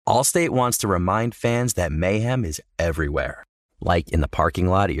Allstate wants to remind fans that mayhem is everywhere. Like in the parking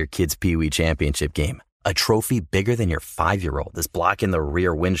lot at your kid's Pee Wee championship game. A trophy bigger than your 5-year-old is blocking the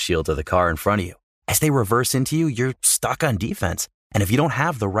rear windshield of the car in front of you. As they reverse into you, you're stuck on defense. And if you don't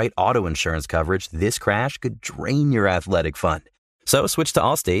have the right auto insurance coverage, this crash could drain your athletic fund. So switch to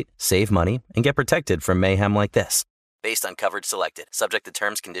Allstate, save money, and get protected from mayhem like this. Based on coverage selected, subject to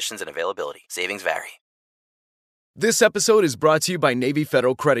terms, conditions, and availability. Savings vary. This episode is brought to you by Navy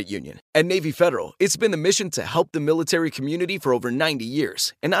Federal Credit Union. At Navy Federal, it's been the mission to help the military community for over 90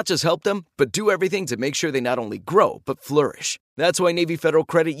 years. And not just help them, but do everything to make sure they not only grow, but flourish. That's why Navy Federal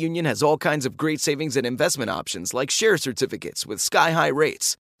Credit Union has all kinds of great savings and investment options like share certificates with sky-high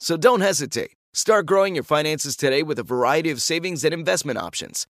rates. So don't hesitate. Start growing your finances today with a variety of savings and investment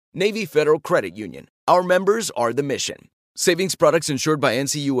options. Navy Federal Credit Union. Our members are the mission. Savings products insured by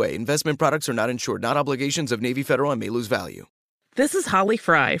NCUA. Investment products are not insured, not obligations of Navy Federal and may lose value. This is Holly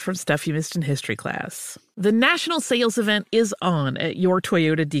Fry from Stuff You Missed in History Class. The national sales event is on at your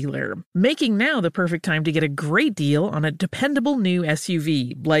Toyota dealer, making now the perfect time to get a great deal on a dependable new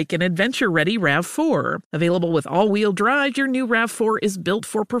SUV, like an adventure-ready RAV4. Available with all-wheel drive, your new RAV4 is built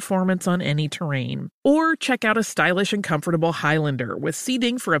for performance on any terrain. Or check out a stylish and comfortable Highlander with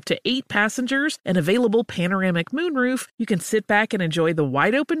seating for up to 8 passengers and available panoramic moonroof. You can sit back and enjoy the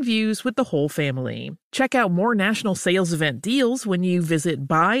wide-open views with the whole family. Check out more national sales event deals when you visit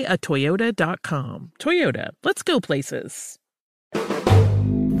buyatoyota.com. Toyota, let's go places.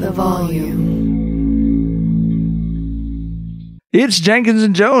 The Volume. It's Jenkins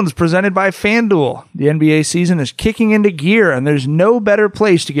and Jonez presented by FanDuel. The NBA season is kicking into gear, and there's no better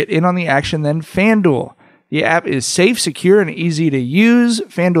place to get in on the action than FanDuel. The app is safe, secure, and easy to use.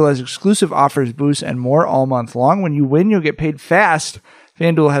 FanDuel has exclusive offers, boosts, and more all month long. When you win, you'll get paid fast.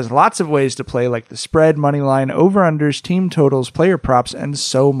 FanDuel has lots of ways to play, like the spread, money line, over-unders, team totals, player props, and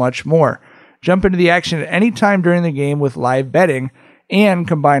so much more. Jump into the action at any time during the game with live betting, and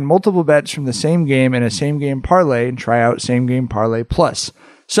combine multiple bets from the same game in a same-game parlay and try out Same Game Parlay Plus.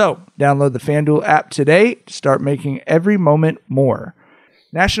 So, download the FanDuel app today to start making every moment more.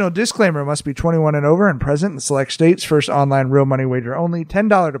 National disclaimer: must be 21 and over and present in select states. First online real money wager only.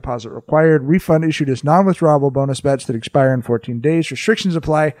 $10 deposit required. Refund issued as non-withdrawable bonus bets that expire in 14 days. Restrictions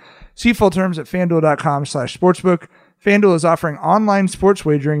apply. See full terms at FanDuel.com/sportsbook. FanDuel is offering online sports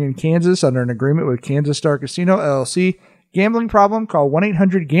wagering in Kansas under an agreement with Kansas Star Casino, LLC. Gambling problem? Call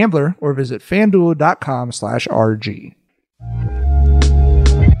 1-800-GAMBLER or visit FanDuel.com/RG.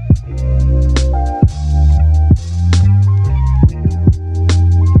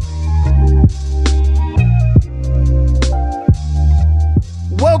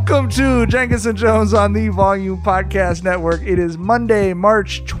 Welcome to Jenkins and Jonez on the Volume Podcast Network. It is Monday,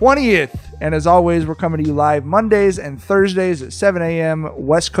 March 20th. And as always, we're coming to you live Mondays and Thursdays at 7 a.m.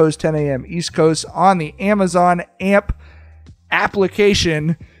 West Coast, 10 a.m. East Coast on the Amazon AMP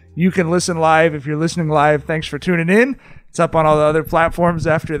application. You can listen live. If you're listening live, thanks for tuning in. It's up on all the other platforms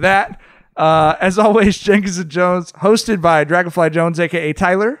after that. As always, Jenkins and Jonez, hosted by Dragonfly Jones, a.k.a.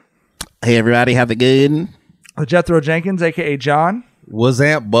 Tyler. Hey, everybody. Have a good. Jethro Jenkins, a.k.a. John. Was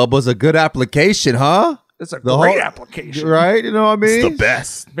Amp Bubba's a good application, huh? It's a great application. Right? You know what I mean? It's the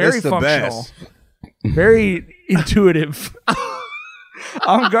best. Very it's the functional. best. Very intuitive.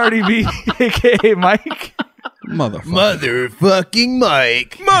 I'm Gardy B, a.k.a. Mike. Motherfucking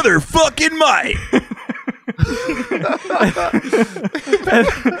Mike. Motherfucking Mike. And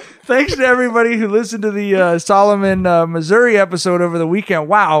thanks to everybody who listened to the Solomon, Missouri episode over the weekend.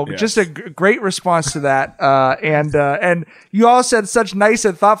 Wow, Yes. Just a great response to that. And you all said such nice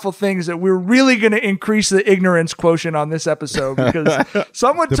and thoughtful things that we're really going to increase the ignorance quotient on this episode, because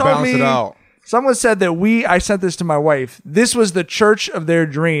someone To told balance me, it out. someone said that I sent this to my wife, this was the church of their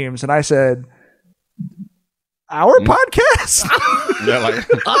dreams. And I said, our podcast? Yeah, like,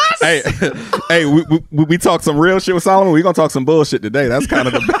 hey, we talk some real shit with Solomon. We're gonna talk some bullshit today. That's kind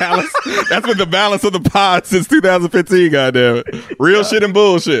of the balance. That's been the balance of the pod since 2015. Goddamn it, real shit and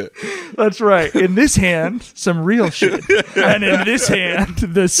bullshit. That's right. In this hand, some real shit, and in this hand,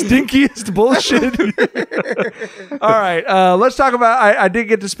 the stinkiest bullshit. All right, let's talk about. I did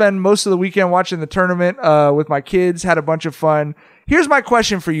get to spend most of the weekend watching the tournament with my kids. Had a bunch of fun. Here's my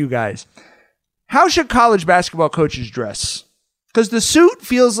question for you guys. How should college basketball coaches dress? Because the suit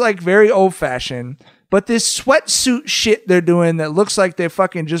feels like very old-fashioned, but this sweatsuit shit they're doing that looks like they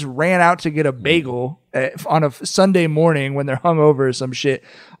fucking just ran out to get a bagel on a Sunday morning when they're hungover or some shit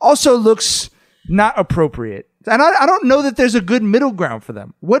also looks not appropriate. And I don't know that there's a good middle ground for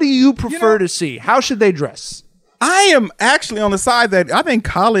them. What do you prefer to see? How should they dress? I am actually on the side that I think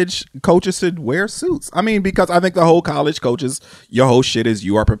college coaches should wear suits. I mean, because I think the whole college coaches, your whole shit is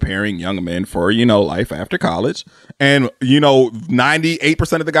you are preparing young men for, life after college. And,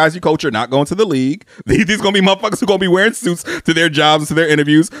 98% of the guys you coach are not going to the league. These going to be motherfuckers who going to be wearing suits to their jobs and to their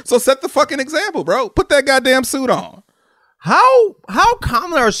interviews. So set the fucking example, bro. Put that goddamn suit on. How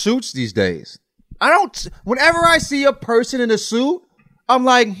common are suits these days? Whenever I see a person in a suit, I'm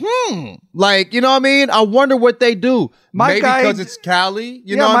like, like, you know what I mean? I wonder what they do. Maybe because it's Cali,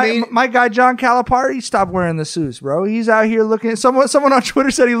 you know what I mean? My guy, John Calipari, stopped wearing the suits, bro. He's out here looking. Someone on Twitter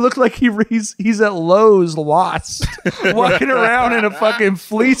said he looked like he's at Lowe's lost, walking around in a fucking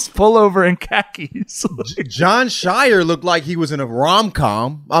fleece pullover and khakis. John Shire looked like he was in a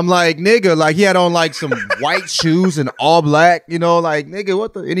rom-com. I'm like, nigga, like he had on like some white shoes and all black, like, nigga,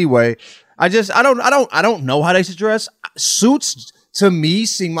 what the, anyway. I don't know how they should dress. Suits to me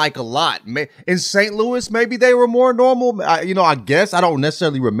seem like a lot. In St. Louis, maybe they were more normal. I guess I don't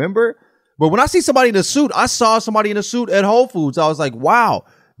necessarily remember. But when I see somebody in a suit, I saw somebody in a suit at Whole Foods. I was like, wow,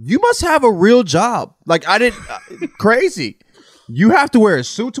 you must have a real job. Like crazy. You have to wear a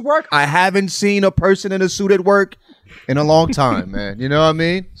suit to work. I haven't seen a person in a suit at work in a long time, man. You know what I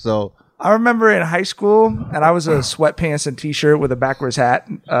mean? So I remember in high school, and I was a sweatpants and t-shirt with a backwards hat,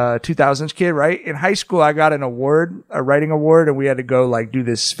 2000s kid, right? In high school, I got an award, a writing award, and we had to go like do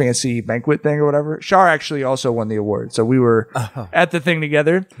this fancy banquet thing or whatever. Shar actually also won the award, so we were at the thing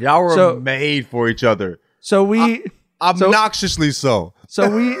together. Y'all were made for each other. So we obnoxiously so. So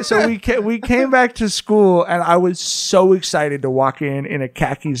we came back to school, and I was so excited to walk in a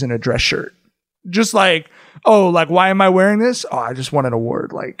khakis and a dress shirt. Just like, why am I wearing this? Oh, I just won an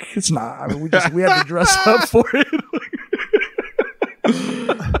award. Like, it's not. I mean, we had to dress up for it.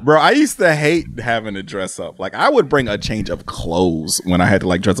 Bro, I used to hate having to dress up. Like, I would bring a change of clothes when I had to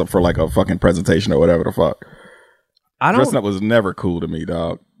like dress up for like a fucking presentation or whatever the fuck. Dressing up was never cool to me,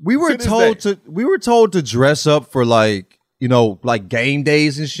 dog. We were told to dress up for like, like game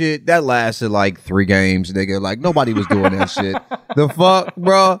days and shit. That lasted like 3 games, nigga. Like nobody was doing that shit. The fuck,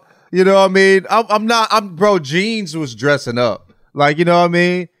 bro. You know what I mean? Bro, jeans was dressing up. Like, you know what I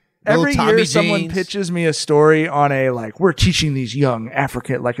mean? Every year someone pitches me a story on we're teaching these young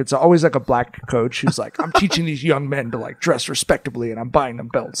African, like it's always like a black coach who's like, I'm teaching these young men to like dress respectably and I'm buying them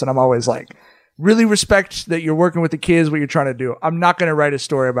belts. And I'm always like, really respect that you're working with the kids, what you're trying to do. I'm not going to write a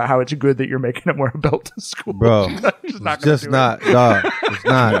story about how it's good that you're making them wear a belt to school. Bro, it's not.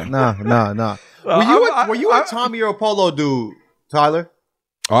 Were you a Tommy or a Polo dude, Tyler?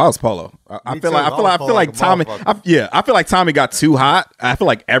 Oh, I was Polo. I feel like Tommy. I feel like Tommy got too hot. I feel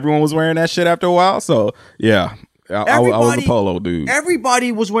like everyone was wearing that shit after a while. So yeah, I was a Polo dude.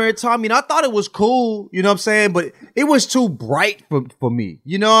 Everybody was wearing Tommy, and I thought it was cool. You know what I'm saying? But it was too bright for me.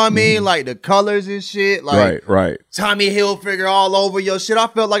 You know what I mean? Like the colors and shit. Like right. Tommy Hilfiger all over your shit. I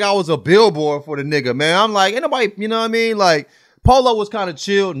felt like I was a billboard for the nigga, man. I'm like, ain't nobody. You know what I mean? Like Polo was kind of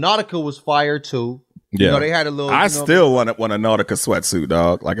chill. Nautica was fire too. Yeah, they had a little. I still want a Nautica sweatsuit,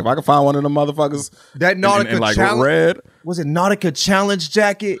 dog. Like if I could find one of them motherfuckers, that Nautica in like challenge, red. Was it Nautica Challenge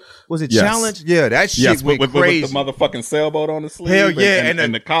jacket? Was it Challenge? Yeah, that shit went crazy. With the motherfucking sailboat on the sleeve. Hell yeah,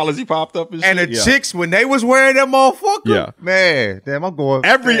 and the collars he popped up and shit. And the chicks when they was wearing that motherfucker. Yeah, man, damn, I'm going.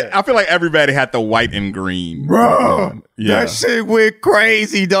 I feel like everybody had the white and green, bro. That shit went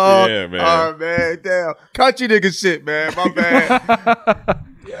crazy, dog. Yeah, man. Oh man, damn, country nigga shit, man. My bad.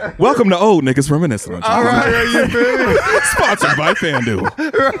 Welcome to Old Niggas Reminiscing on All right, you feel sponsored by FanDuel.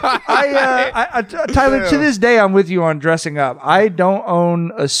 Tyler, to this day, I'm with you on dressing up. I don't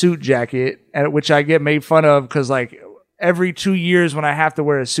own a suit jacket, which I get made fun of because, like, every 2 years when I have to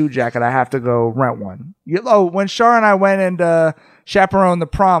wear a suit jacket, I have to go rent one. When Shar and I went and chaperoned the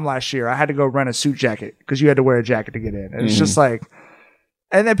prom last year, I had to go rent a suit jacket because you had to wear a jacket to get in. And it's just like.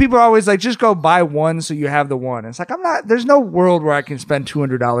 And then people are always like, just go buy one so you have the one. It's like, there's no world where I can spend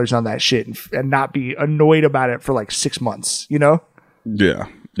 $200 on that shit and not be annoyed about it for like 6 months, you know? Yeah.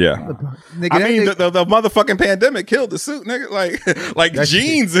 Nigga, I mean, the motherfucking pandemic killed the suit, nigga. Like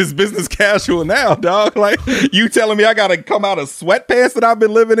jeans is business casual now, dog. Like, you telling me I gotta come out of sweatpants that I've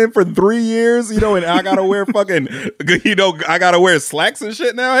been living in for 3 years, and I gotta wear fucking, I gotta wear slacks and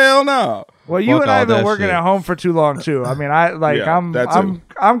shit now? Hell no. Well, you and I have been working at home for too long too. I mean,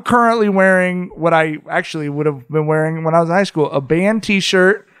 I'm currently wearing what I actually would have been wearing when I was in high school: a band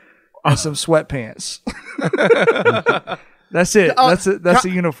T-shirt and some sweatpants. That's it. That's a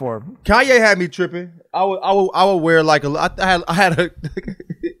uniform. Kanye had me tripping. I would wear like I had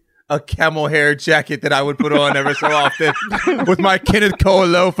a camel hair jacket that I would put on every so often with my Kenneth Cole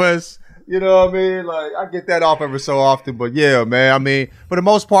loafers. You know what I mean? Like, I get that off every so often, but yeah, man. I mean, for the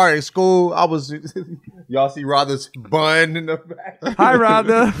most part in school, I was Y'all see Radha's bun in the back. Hi,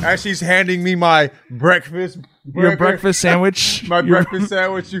 Radha. As she's handing me my breakfast. Your breakfast sandwich. My breakfast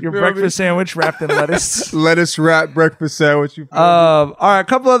sandwich. Your breakfast sandwich wrapped in lettuce. Lettuce wrapped breakfast sandwich. You feel me? All right, a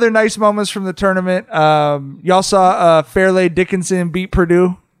couple other nice moments from the tournament. Y'all saw Fairleigh Dickinson beat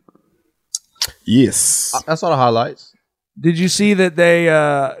Purdue. Yes, I saw the highlights. Did you see that they?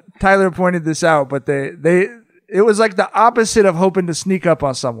 Tyler pointed this out, but it was like the opposite of hoping to sneak up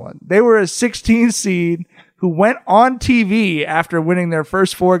on someone. They were a 16 seed who went on TV after winning their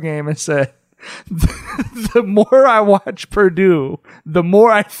first 4 game and said, the more I watch Purdue, the more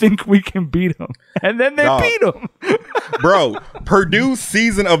I think we can beat them. And then they beat them. Bro, Purdue's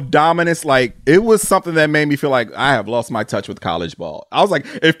season of dominance, like, it was something that made me feel like I have lost my touch with college ball. I was like,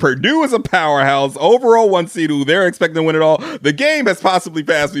 if Purdue is a powerhouse, overall 1 seed who they're expecting to win it all, the game has possibly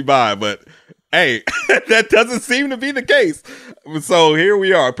passed me by, but hey, that doesn't seem to be the case. So here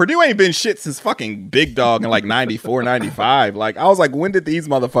we are. Purdue ain't been shit since fucking Big Dog in like 94, 95. Like, I was like, when did these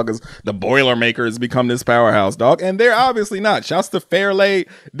motherfuckers, the Boilermakers, become this powerhouse, dog? And they're obviously not. Shouts to Fairleigh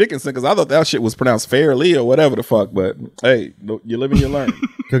Dickinson, because I thought that shit was pronounced Fairleigh or whatever the fuck. But hey, you live and you learn.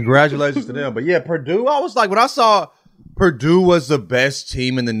 Congratulations to them. But yeah, Purdue, I was like, when I saw Purdue was the best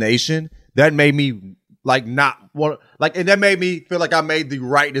team in the nation, that made me like not want like, and that made me feel like I made the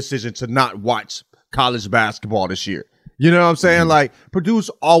right decision to not watch college basketball this year. You know what I'm saying? Like, Purdue's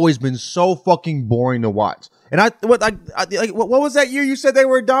always been so fucking boring to watch. And what was that year you said they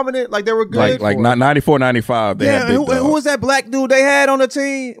were dominant? Like, they were good? Like not 94, 95. They had who was that black dude they had on the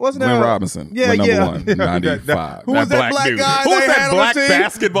team? Wasn't Glenn that Robinson? Yeah, number 1, 95. Who was that black dude? guy? Who was that black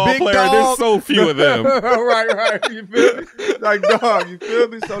basketball Big player? dog. There's so few of them. right. You feel me? Like, dog, you feel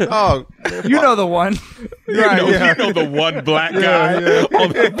me? So, dog. You know the one. You know the one black guy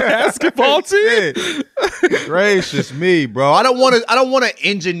on the basketball team. Gracious me, bro. I don't want an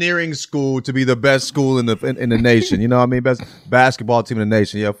engineering school to be the best school in the nation. You know what I mean? Best basketball team in the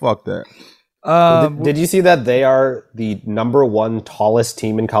nation. Yeah, fuck that. Did you see that they are the number 1 tallest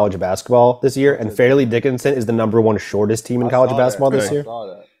team in college basketball this year, and Fairleigh Dickinson is the number 1 shortest team in college basketball this year?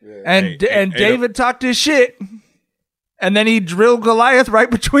 And David talked his shit, and then he drilled Goliath right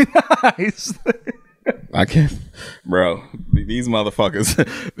between the eyes. I can't, bro. These motherfuckers.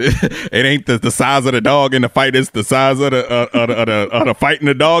 It ain't the size of the dog in the fight. It's the size of the fighting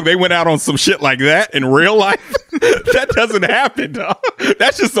the dog. They went out on some shit like that in real life. That doesn't happen, dog.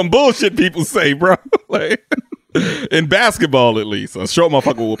 That's just some bullshit people say, bro. Like, in basketball, at least. A short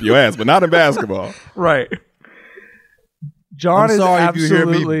motherfucker will whoop your ass, but not in basketball. Right. John I'm sorry is if you hear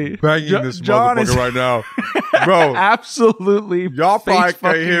absolutely me banging this John motherfucker is right now, bro. Absolutely, Y'all probably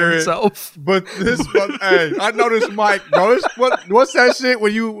can't hear himself. it, but hey, I know this mic, bro. What's that shit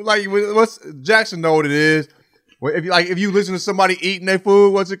when you like? What's Jackson know what it is? If you listen to somebody eating their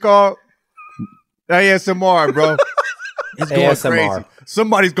food, what's it called? ASMR, bro. It's going ASMR. crazy.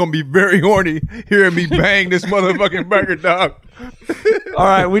 Somebody's gonna be very horny hearing me bang this motherfucking burger, dog. All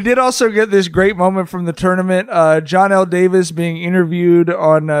right, we did also get this great moment from the tournament. John L. Davis, being interviewed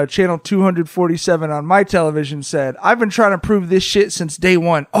on channel 247 on my television, said, "I've been trying to prove this shit since day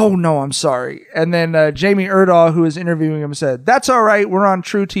one. Oh no, I'm sorry." And then Jamie Erdahl, who was interviewing him, said, "That's all right. We're on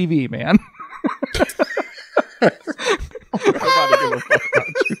True TV, man."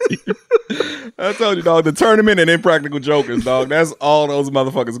 I told you, dog, the tournament and Impractical Jokers, dog. That's all those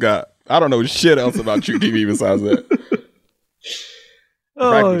motherfuckers got. I don't know shit else about True TV besides that.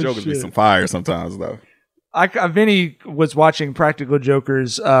 Practical Jokers be some fire sometimes, though. Vinny was watching Practical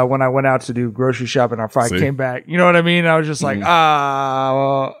Jokers when I went out to do grocery shopping after I came back. You know what I mean? I was just like,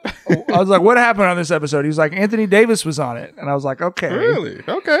 I was like, what happened on this episode? He was like, Anthony Davis was on it. And I was like, okay. Really?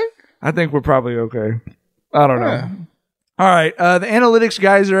 Okay. I think we're probably okay. I don't know. All right. The analytics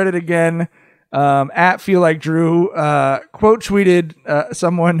guys are at it again. At Feel Like Drew quote tweeted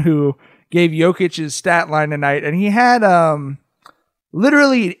someone who gave Jokic his stat line tonight, and he had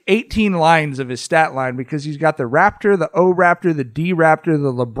literally 18 lines of his stat line because he's got the Raptor, the O Raptor, the D Raptor,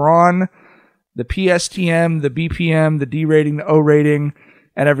 the LeBron, the PSTM, the BPM, the D rating, the O rating,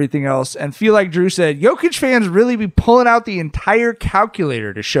 and everything else. And Feel Like Drew said, Jokic fans really be pulling out the entire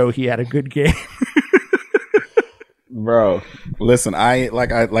calculator to show he had a good game. Bro, listen,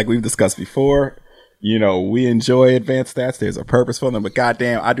 like we've discussed before, you know, we enjoy advanced stats. There's a purpose for them, but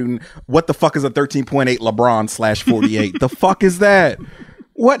goddamn, what the fuck is a 13.8 LeBron /48? The fuck is that?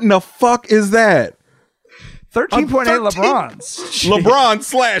 What in the fuck is that? 13.8 LeBron's. LeBron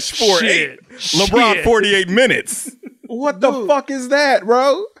 /48. LeBron 48 minutes. What the fuck is that,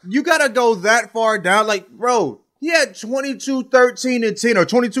 bro? You gotta go that far down. Like, bro, he had 22, 13, and 10, or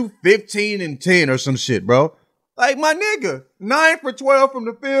 22, 15, and 10, or some shit, bro. Like, my nigga, 9 for 12 from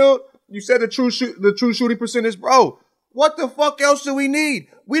the field, You said the true shooting percentage, bro. What the fuck else do we need?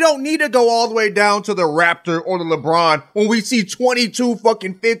 We don't need to go all the way down to the Raptor or the LeBron when we see 22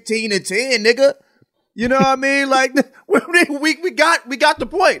 fucking 15 and 10, nigga. You know what I mean? Like, we got the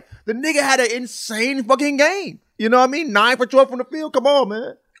point. The nigga had an insane fucking game. You know what I mean? 9 for 12 from the field. Come on,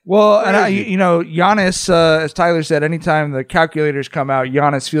 man. Well, and Giannis, as Tyler said, anytime the calculators come out,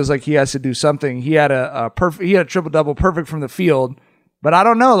 Giannis feels like he has to do something. He had a triple double perfect from the field, but I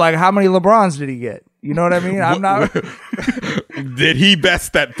don't know, like, how many LeBrons did he get? You know what I mean? I'm not. Did he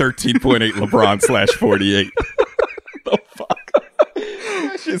best that 13.8 LeBron /48? The fuck?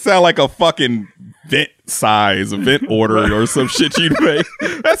 That shit sound like a fucking vent order or some shit you'd make.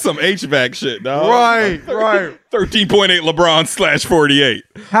 That's some HVAC shit, dog. Right. 13.8 LeBron /48.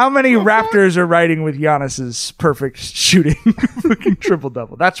 How many Raptors are riding with Giannis's perfect shooting fucking triple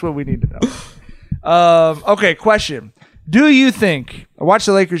double? That's what we need to know. Okay, question. Do you think, I watched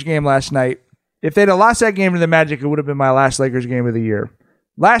the Lakers game last night. If they'd have lost that game to the Magic, it would have been my last Lakers game of the year.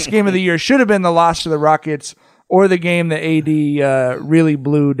 Last game of the year should have been the loss to the Rockets or the game that AD really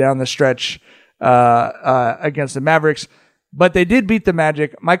blew down the stretch against the Mavericks. But they did beat the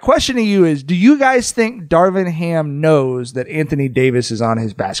Magic. My question to you is, do you guys think Darvin Ham knows that Anthony Davis is on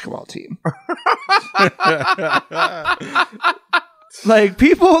his basketball team? Like,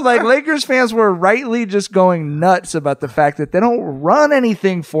 people, like Lakers fans were rightly just going nuts about the fact that they don't run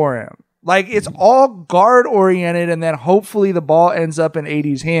anything for him. Like, it's all guard oriented, and then hopefully the ball ends up in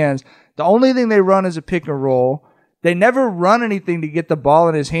AD's hands. The only thing they run is a pick and roll. They never run anything to get the ball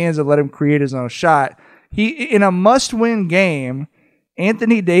in his hands and let him create his own shot. In a must-win game,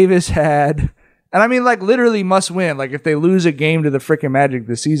 Anthony Davis had, and I mean, like, literally must-win. Like, if they lose a game to the freaking Magic,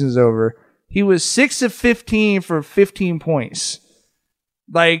 the season's over. He was 6 of 15 for 15 points.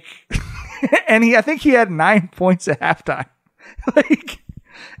 Like, and I think he had 9 points at halftime. Like,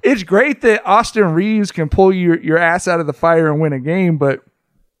 it's great that Austin Reeves can pull your ass out of the fire and win a game, but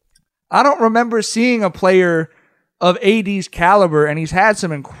I don't remember seeing a player of AD's caliber, and he's had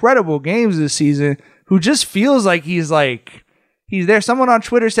some incredible games this season, who just feels like he's there. Someone on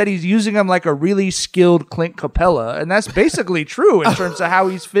Twitter said he's using him like a really skilled Clint Capella, and that's basically true in terms of how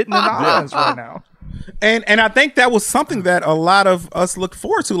he's fitting in the offense right now. And I think that was something that a lot of us looked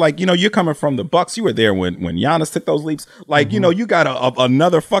forward to. Like, you know, you're coming from the Bucks. You were there when Giannis took those leaps. Like, you know, you got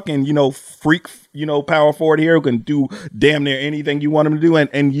another fucking, you know, freak, you know, power forward here who can do damn near anything you want him to do.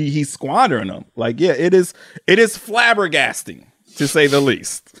 And he's squandering them. Like, yeah, it is flabbergasting, to say the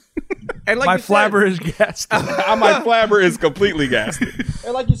least. And like my flabber is gassed. My flabber is completely gassed.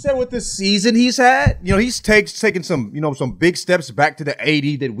 And like you said, with this season he's had, you know, he's taken some, you know, some big steps back to the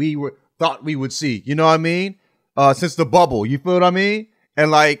 80 that we thought we would see. You know what I mean? Since the bubble, you feel what I mean? And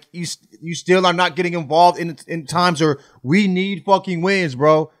like you still are not getting involved in times where we need fucking wins,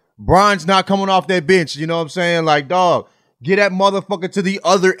 bro. Bron's not coming off that bench. You know what I'm saying? Like, dog, get that motherfucker to the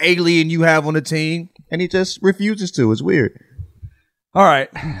other alien you have on the team, and he just refuses to. It's weird. All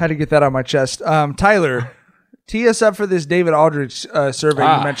right, had to get that on my chest. Tyler, tee us up for this David Aldridge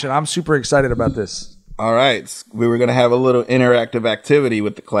survey you mentioned. I'm super excited about this. All right, we were going to have a little interactive activity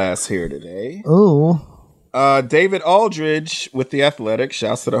with the class here today. Oh. David Aldridge with The Athletic.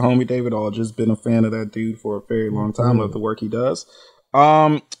 Shouts to the homie David Aldridge. Been a fan of that dude for a very long time. Love the work he does.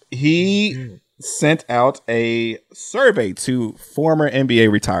 He sent out a survey to former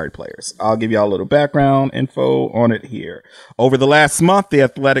NBA retired players. I'll give y'all a little background info on it here. Over the last month, The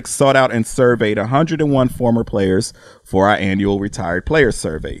Athletic sought out and surveyed 101 former players for our annual Retired Players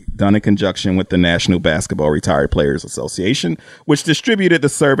Survey, done in conjunction with the National Basketball Retired Players Association, which distributed the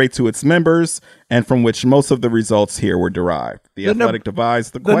survey to its members and from which most of the results here were derived. The Athletic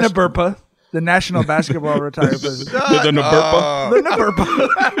devised the question. The NBRPA. The National Basketball Retired Players. The NBRPA. The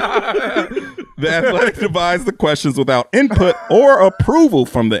NBRPA. The Athletic devised the questions without input or approval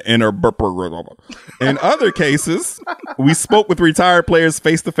from the NBRPA. In other cases, we spoke with retired players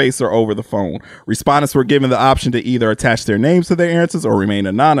face-to-face or over the phone. Respondents were given the option to either attach their names to their answers or remain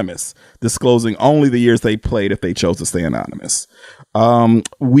anonymous, disclosing only the years they played if they chose to stay anonymous.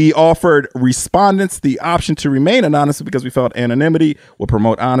 We offered respondents the option to remain anonymous because we felt anonymity would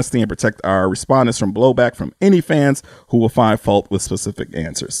promote honesty and protect our respondents from blowback from any fans who will find fault with specific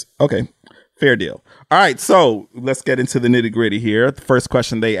answers. Okay, fair deal. All right, so let's get into the nitty gritty here. The first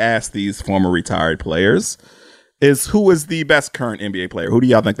question they asked these former retired players is, who is the best current NBA player? Who do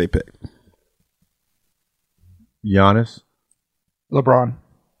y'all think they picked? Giannis. LeBron.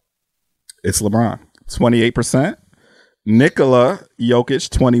 It's LeBron. 28%. Nikola Jokic,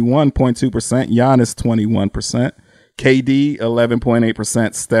 21.2%. Giannis, 21%. KD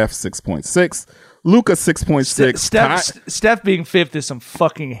 11.8%, Steph 6.6%, Luka 6.6%. Steph being fifth is some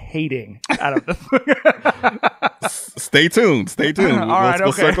fucking hating. I don't know. Stay tuned.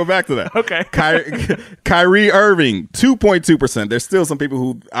 We'll circle back to that. Okay. Kyrie Irving 2.2%. There's still some people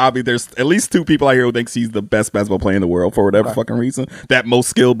who there's at least two people out here who thinks he's the best basketball player in the world for whatever fucking reason. That most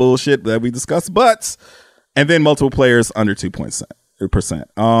skill bullshit that we discussed. And then multiple players under 2%.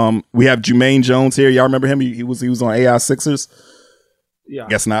 We have Jermaine Jones here. Y'all remember him? He was on AI Sixers. Yeah.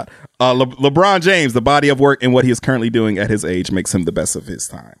 Guess not. LeBron James, the body of work and what he is currently doing at his age makes him the best of his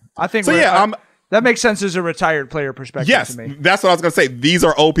time. I think so. That makes sense as a retired player perspective to me. That's what I was going to say. These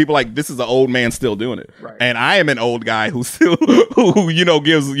are old people. Like, this is an old man still doing it. Right. And I am an old guy who still,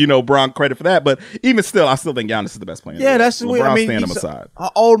 gives, Bron credit for that. But even still, I still think Giannis is the best player. Yeah, that's the way. I mean, stand him aside.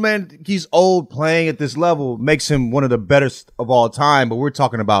 An old man, he's old playing at this level makes him one of the best of all time. But we're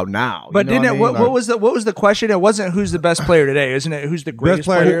talking about now. But what was the question? It wasn't who's the best player today, isn't it? Who's the greatest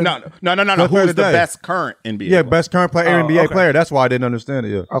player? No. Who's the best current NBA player? Yeah, best current player, NBA player. That's why I didn't understand it.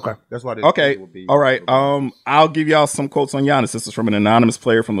 Yeah. Okay. That's why I didn't think it would be. All right. I'll give y'all some quotes on Giannis. This is from an anonymous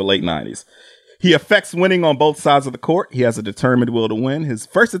player from the late 90s. He affects winning on both sides of the court. He has a determined will to win. His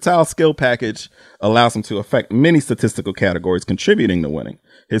versatile skill package allows him to affect many statistical categories, contributing to winning.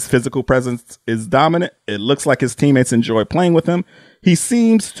 His physical presence is dominant. It looks like his teammates enjoy playing with him. He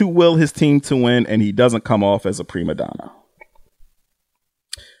seems to will his team to win, and he doesn't come off as a prima donna.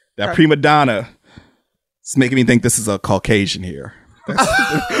 That prima donna is making me think this is a Caucasian here. Those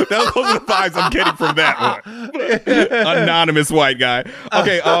are the vibes I'm getting from that one. Anonymous white guy.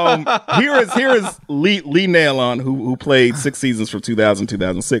 Okay, here is Lee Nailon, who played 6 seasons from 2000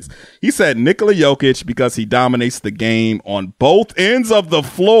 2006. He said Nikola Jokic because he dominates the game on both ends of the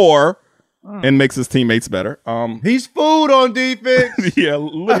floor and makes his teammates better. He's food on defense. Yeah, a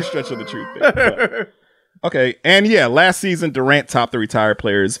little stretch of the truth there. Okay, and last season Durant topped the retired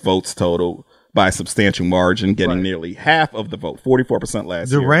players' votes total by a substantial margin, getting nearly half of the vote, 44%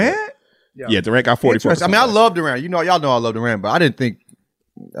 last year. Durant? Yeah, Durant got 44%. I mean, I love Durant. Y'all know I love Durant, but I didn't think.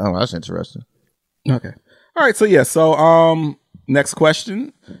 Oh, that's interesting. Okay. All right. So next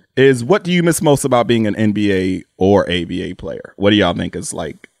question is: what do you miss most about being an NBA or ABA player? What do y'all think is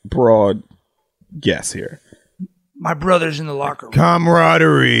like broad guess here? My brother's in the locker room.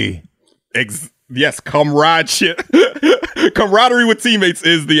 Camaraderie. Yes, comradeship. Camaraderie with teammates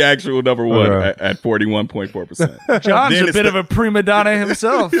is the actual number one at 41.4%. John's a bit of a prima donna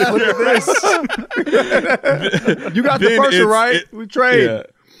himself. Look at this. You got the first one right. We trade. Yeah.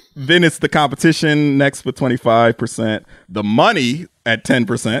 Then it's the competition next with 25%. The money at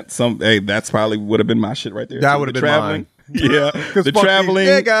 10%. That's probably would have been my shit right there. That would have been mine. Yeah, the traveling.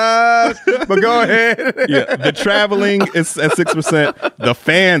 But go ahead. Yeah, the traveling is at 6%. The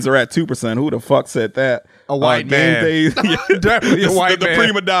fans are at 2%. Who the fuck said that? A white man. Game days, definitely a white man. The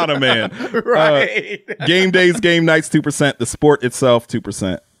prima donna man. Right. Game days, game nights, 2%. The sport itself,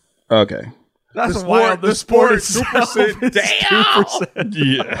 2%. Okay. That's wild. The sport is 2%. Damn.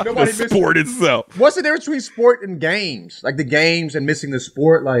 Yeah. The sport itself. What's the difference between sport and games? Like the games and missing the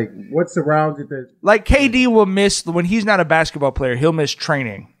sport? Like what surrounds it? Like KD will miss, when he's not a basketball player, he'll miss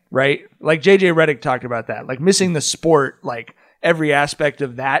training, right? Like JJ Redick talked about that. Like missing the sport, like every aspect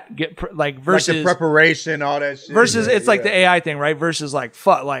of that versus like the preparation, all that shit. Versus it's like the AI thing, right? Versus like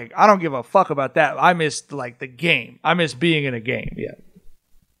fuck, like I don't give a fuck about that. I missed like the game. I miss being in a game. Yeah.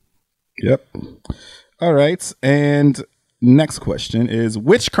 Yep. All right. And next question is: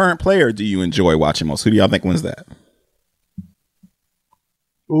 which current player do you enjoy watching most? Who do y'all think wins that?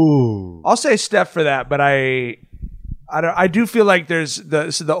 Ooh, I'll say Steph for that, but I do feel like there's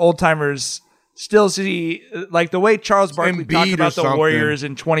the old timers still see like the way Charles Barkley talked about the Warriors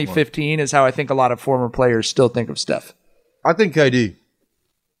in 2015 is how I think a lot of former players still think of Steph. I think KD.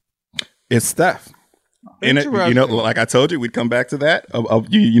 It's Steph. In it, like I told you, we'd come back to that.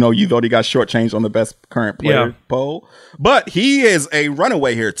 You thought he got shortchanged on the best current player poll, but he is a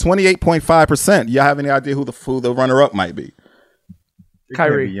runaway here, 28.5%. Y'all have any idea who the runner up might be? It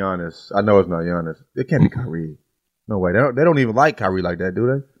Kyrie. Can't be Giannis. I know it's not Giannis. It can't be Kyrie. No way. They don't even like Kyrie like that, do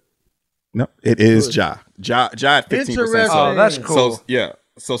they? No, it is Ja. Ja at 15%. Oh, that's cool.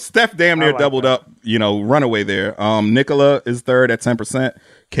 So Steph damn near doubled up. Runaway there. Nikola is third at 10%.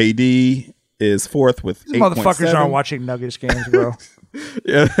 KD is fourth with 8.7. These motherfuckers aren't watching Nuggets games, bro.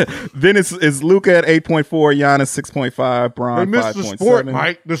 Yeah. Then it's Luka at 8.4, Giannis 6.5, Bron 5.7. The sport,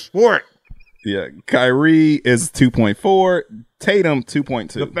 Mike. The sport. Yeah. Kyrie is 2.4, Tatum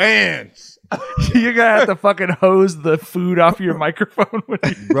 2.2. The fans. You're gonna have to fucking hose the food off your microphone when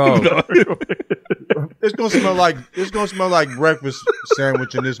you Bro. It's gonna smell like breakfast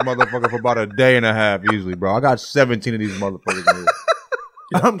sandwich in this motherfucker for about a day and a half easily, bro. I got 17 of these motherfuckers in here.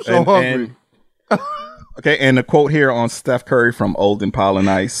 I'm so hungry. Okay, and a quote here on Steph Curry from Old Impala and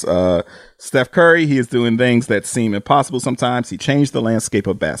Ice. Steph Curry, he is doing things that seem impossible sometimes. He changed the landscape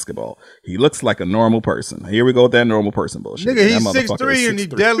of basketball. He looks like a normal person. Here we go with that normal person bullshit. Nigga, he's 6'3" and he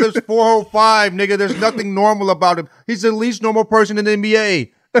deadlifts 405, nigga. There's nothing normal about him. He's the least normal person in the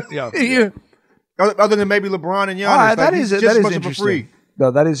NBA. Yeah. Other than maybe LeBron and Giannis. That is interesting.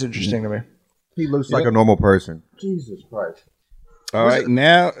 No, that is interesting to me. He looks like a normal person. Jesus Christ. All right,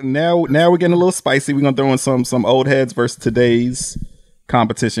 now we're getting a little spicy. We're gonna throw in some old heads versus today's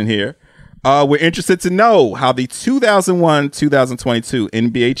competition here. We're interested to know how the 2001-2022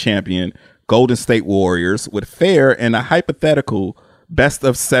 NBA champion Golden State Warriors would fare in a hypothetical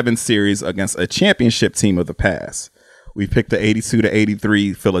best-of-7 series against a championship team of the past. We picked the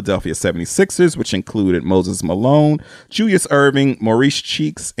 82-83 Philadelphia 76ers, which included Moses Malone, Julius Erving, Maurice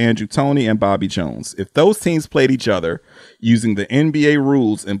Cheeks, Andrew Toney, and Bobby Jones. If those teams played each other using the NBA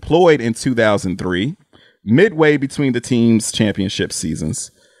rules employed in 2003, midway between the team's championship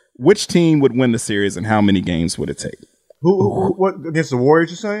seasons, which team would win the series and how many games would it take? What against the Warriors,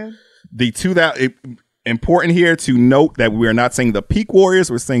 you're saying? Important here to note that we're not saying the peak Warriors,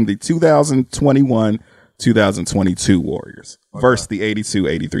 we're saying the 2021-2022 Warriors versus the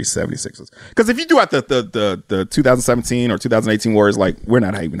 82-83 76ers. Because if you do out the 2017 or 2018 Warriors, like, we're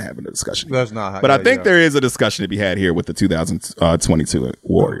not even having a discussion. That's not. But I think there is a discussion to be had here with the 2022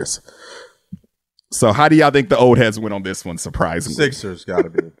 Warriors. So how do y'all think the old heads went on this one, surprisingly? Sixers got to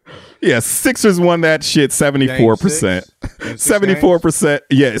be. Yeah, Sixers won that shit 74%. 74%.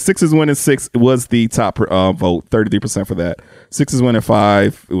 Yeah, Sixers winning 6 was the top vote, 33% for that. Sixers winning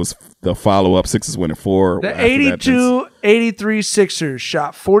 5, it was the follow-up. Sixers winning 4. The 82-83 Sixers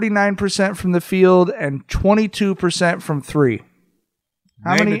shot 49% from the field and 22% from 3.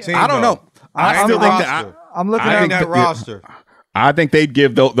 How many? I don't know. I still think that. I'm looking at that roster. I think they'd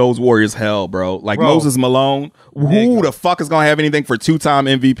give those Warriors hell, bro. Like, Moses Malone. Who the fuck is going to have anything for 2-time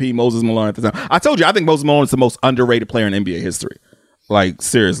MVP Moses Malone at the time? I told you, I think Moses Malone is the most underrated player in NBA history. Like,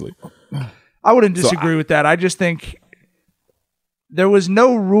 seriously. I wouldn't disagree with that. I just think there was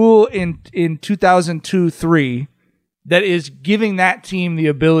no rule in 2002-3 that is giving that team the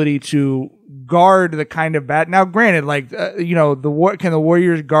ability to guard the kind of bat. Now, granted, like, can the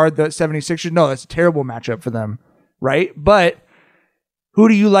Warriors guard the 76ers? No, that's a terrible matchup for them, right? But who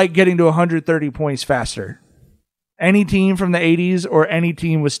do you like getting to 130 points faster? Any team from the 80s or any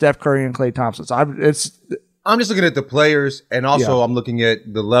team with Steph Curry and Klay Thompson? So I'm just looking at the players, and also I'm looking at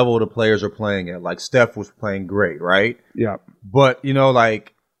the level the players are playing at. Like, Steph was playing great, right? Yeah. But,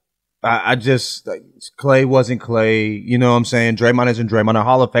 I just, Klay wasn't Klay. You know what I'm saying? Draymond isn't Draymond. The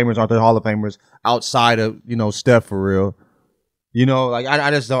Hall of Famers aren't the Hall of Famers outside of, Steph for real.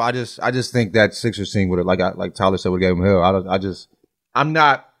 I just think that Sixers team would have, like Tyler said, would have gave him hell. I'm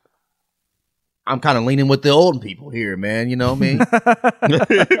kind of leaning with the old people here, man. You know what I mean?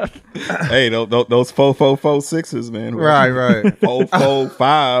 Hey, those 4-4-4 Sixers, man. Right.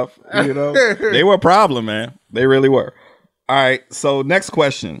 4-4-5. They were a problem, man. They really were. All right. So next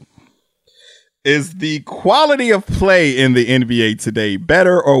question. Is the quality of play in the NBA today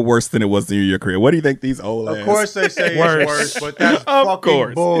better or worse than it was in your career? What do you think these old Of course they say it's worse, but that's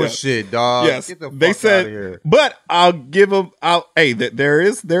fucking bullshit, dog. Yes, get the fuck they said, out of here. But I'll give them.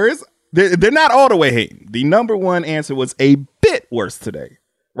 They're not all the way hating. The number one answer was a bit worse today,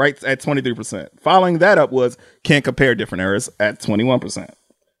 right at 23%. Following that up was can't compare different eras at 21%,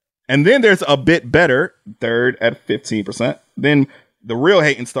 and then there's a bit better, third at 15%. Then the real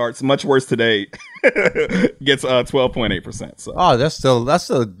hating starts much worse today. Gets 12.8%. So that's still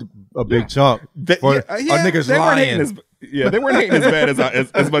a big chunk. Niggas lying. They weren't hating as bad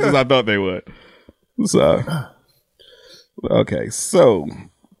as much as I thought they would. So okay, so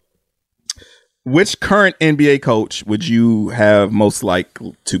which current NBA coach would you have most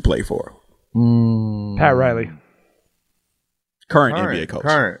likely to play for? Pat Riley. Current NBA coach.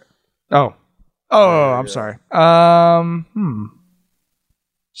 Current. Oh, I'm sorry.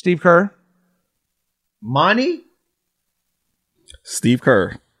 Steve Kerr. Money? Steve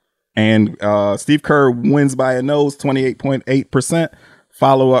Kerr. And Steve Kerr wins by a nose, 28.8%.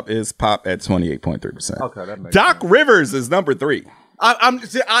 Follow-up is Pop at 28.3%. Okay, that makes Doc sense. Rivers is number 3. I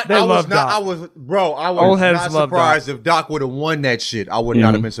was not surprised if Doc would have won that shit. I would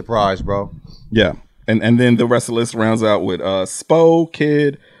not have been surprised, bro. Yeah. And then the rest of the list rounds out with Spo,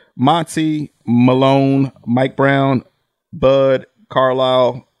 Kidd, Monty, Malone, Mike Brown, Bud,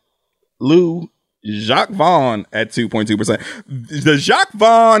 Carlisle, Lou, Jacques Vaughn at 2.2%. The Jacques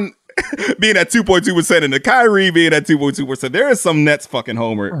Vaughn being at 2.2% and the Kyrie being at 2.2%. There is some Nets fucking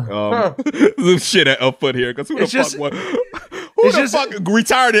homer shit at foot here. Because who the fuck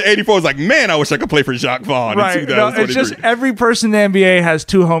retired at 84 was like, man, I wish I could play for Jacques Vaughn in 2023. No, it's just every person in the NBA has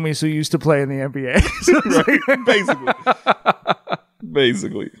two homies who used to play in the NBA.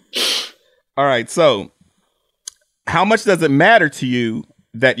 Basically. All right, so how much does it matter to you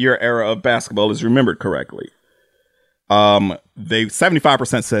that your era of basketball is remembered correctly?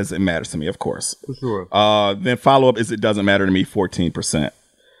 75% says it matters to me, of course. For sure. Then follow up is it doesn't matter to me, 14%.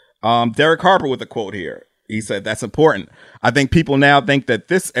 Derek Harper with a quote here. He said, that's important. I think people now think that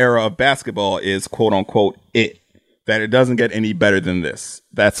this era of basketball is quote unquote it, that it doesn't get any better than this.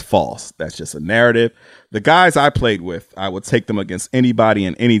 That's false. That's just a narrative. The guys I played with, I would take them against anybody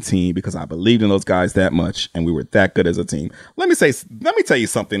and any team because I believed in those guys that much and we were that good as a team. Let me tell you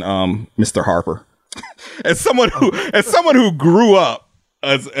something, Mr. Harper. as someone who grew up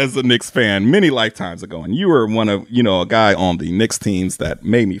as a Knicks fan many lifetimes ago, and you were one of, a guy on the Knicks teams that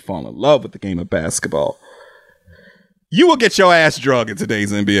made me fall in love with the game of basketball. You will get your ass drug in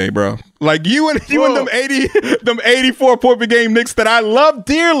today's NBA, bro. Like you and them 84 point per game Knicks that I love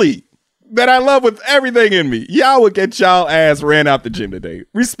dearly, that I love with everything in me. Y'all would get y'all ass ran out the gym today,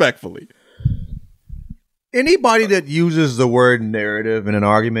 respectfully. Anybody that uses the word narrative in an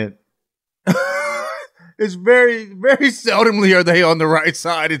argument, it's very, very seldomly are they on the right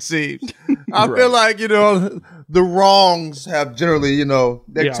side, it seems. I feel like, the wrongs have generally,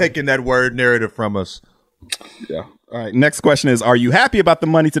 they're taking that word narrative from us. Yeah. All right. Next question is, are you happy about the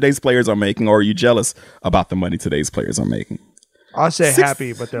money today's players are making, or are you jealous about the money today's players are making? I'll say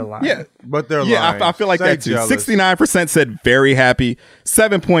happy, but they're lying. Yeah, but they're lying. Yeah, I feel like Say that too. jealous. 69% said very happy.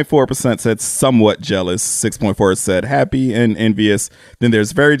 7.4% said somewhat jealous. 6.4% said happy and envious. Then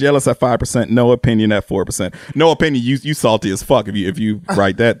there's very jealous at 5%. No opinion at 4%. No opinion. You salty as fuck if you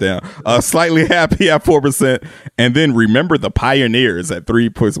write that down. Slightly happy at 4%. And then remember the pioneers at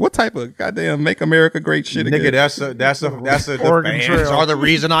 3%. What type of goddamn make America great shit again? Nigga, that's a the fans are the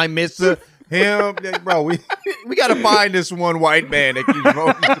reason I miss him, bro. We gotta find this one white man that keeps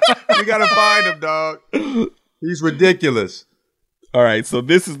voting. We gotta find him, dog. He's ridiculous. All right, so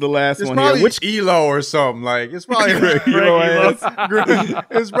this is the last one here. Which Elo or something like? It's probably Greg Elo ass.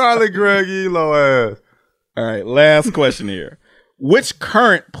 It's probably Greg Elo ass. All right, last question here. Which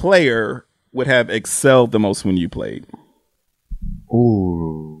current player would have excelled the most when you played?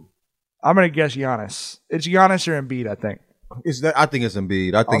 Ooh, I'm gonna guess Giannis. It's Giannis or Embiid, I think. I think it's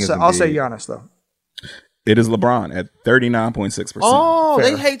Embiid. I'll say Giannis though. It is LeBron at 39.6%. Oh,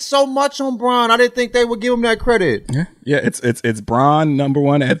 fair. They hate so much on Bron. I didn't think they would give him that credit. Yeah. It's Bron number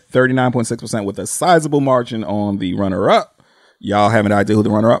one at 39.6% with a sizable margin on the runner-up. Y'all have an idea who the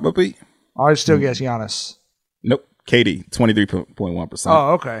runner-up would be? I'd still guess Giannis. Nope. KD, 23.1%.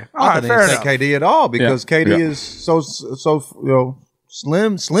 Oh, okay. All I right, didn't fair say enough. KD at all because KD is so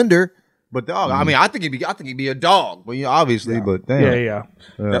slender. But dog, I mean, I think he'd be a dog. But obviously, but damn. Yeah.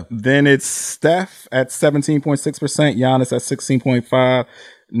 Then it's Steph at 17.6%, Giannis at 16.5%,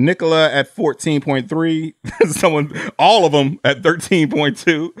 Nikola at 14.3%, all of them at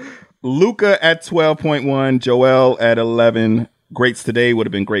 13.2%, Luka at 12.1%, Joel at 11%. Greats today would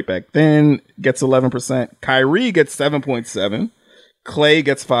have been great back then. Gets 11%. Kyrie gets 7.7%. Clay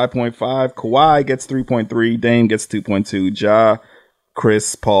gets 5.5%. Kawhi gets 3.3%. Dame gets 2.2%. Ja,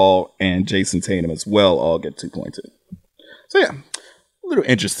 Chris, Paul, and Jason Tatum as well all get 2.2. So yeah, a little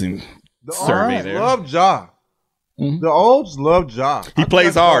interesting survey there. Love Ja. Mm-hmm. The olds love Ja. He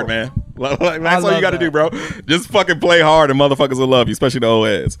plays hard, man. That's all you got to do, bro. Just fucking play hard, and motherfuckers will love you, especially the old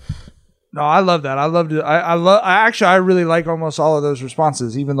heads. No, I love that. I loved it. I really like almost all of those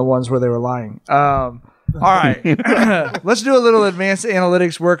responses, even the ones where they were lying. All right, let's do a little advanced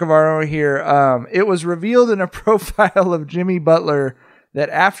analytics work of our own here. It was revealed in a profile of Jimmy Butler that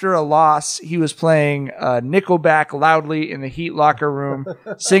after a loss, he was playing Nickelback loudly in the Heat locker room,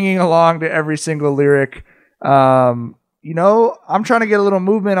 singing along to every single lyric. I'm trying to get a little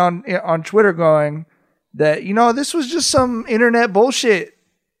movement on Twitter going that, this was just some internet bullshit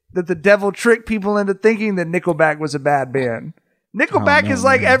that the devil tricked people into thinking that Nickelback was a bad band. Nickelback is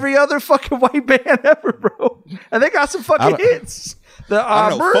like every other fucking white band ever, bro. And they got some fucking hits.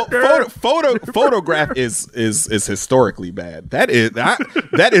 Photograph is historically bad. That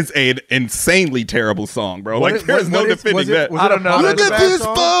is an insanely terrible song, bro. There's no defending that. I don't know. Look at this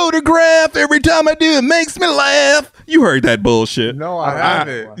photograph. Every time I do, it makes me laugh. You heard that bullshit? No, I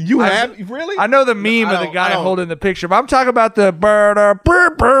haven't. You have really? I know the meme of the guy holding the picture, but I'm talking about the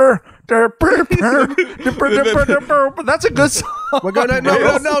burr. That's a good song.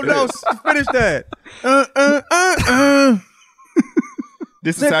 No. Finish that.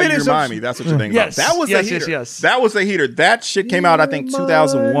 This is how you remind me. That's what you're thinking about. That was a heater. Yes. That was a heater. That shit came out, I think,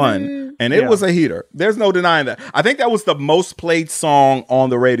 2001, and it was a heater. There's no denying that. I think that was the most played song on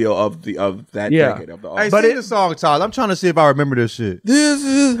the radio of that decade. Hey, sing the song, Todd. I'm trying to see if I remember this shit. This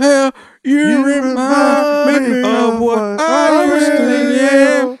is how you remind me of what I really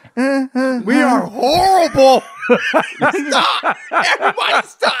am. We are horrible. Stop. Everybody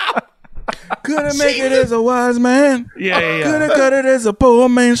stop. Couldn't make it as a wise man. Yeah. Couldn't cut it as a poor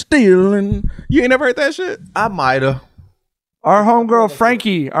man stealing. You ain't never heard that shit? I might have. Our homegirl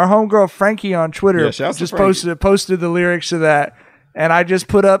Frankie on Twitter just posted the lyrics to that. And I just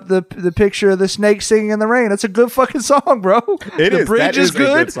put up the picture of the snake singing in the rain. That's a good fucking song, bro. The bridge is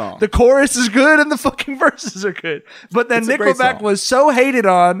good. The chorus is good, and the fucking verses are good. But then Nickelback was so hated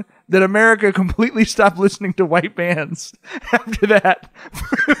on that America completely stopped listening to white bands after that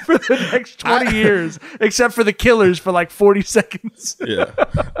for the next 20 years, except for the Killers for like 40 seconds. Yeah,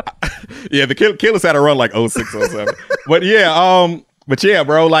 the Killers had a run like 06, 07. But But yeah,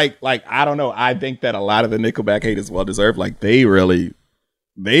 bro, like I don't know. I think that a lot of the Nickelback hate is well deserved. Like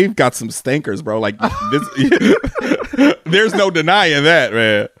they've got some stinkers, bro. Like this, there's no denying that,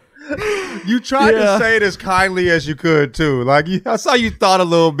 man. You tried to say it as kindly as you could too. Like I saw you thought a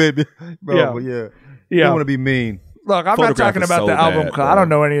little bit, bro. But you don't want to be mean. Look, I'm not talking about the album cut. I don't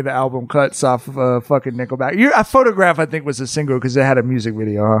know any of the album cuts off of fucking Nickelback. A Photograph, I think, was a single because it had a music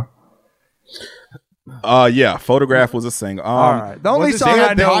video, huh? Photograph was a single. All right. The only song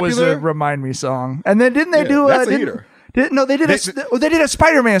I know was a Remind Me song. And then didn't they do that's a heater. They did a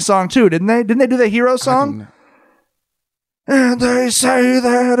Spider-Man song too, didn't they? Didn't they do the Hero song? And they say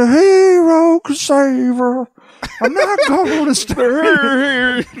that a hero could save her. I'm not going to stay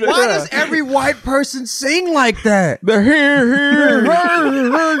here. Why does every white person sing like that? The here.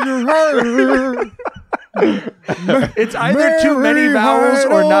 It's either too many vowels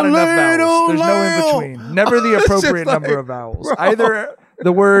or not enough vowels. There's no in between. Never the appropriate number of vowels. Bro. Either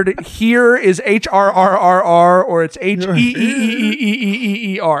the word here is HRRRR or it's HEEEEEEER.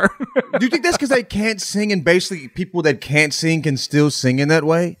 Do you think that's because they can't sing and basically people that can't sing can still sing in that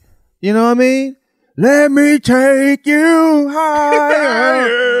way? You know what I mean? Let me take you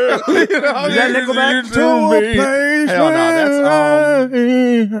higher. Is that Nickelback? To a place. Hell no,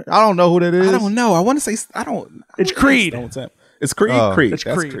 that's I don't know who that is. I don't know. I want to say I don't. It's Creed. It's Creed. It's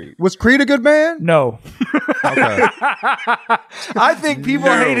Creed. Was Creed a good band? No. Okay. I think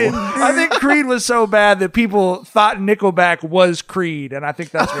people hated. I think Creed was so bad that people thought Nickelback was Creed, and I think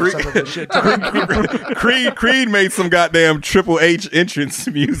that's where some of the shit took. Creed made some goddamn Triple H entrance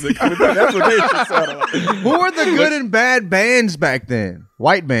music. That's what they should sound like. Who were the good and bad bands back then?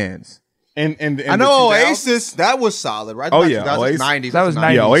 White bands. And I know Oasis, that was solid, right? Oh yeah, Oasis. 90s. That was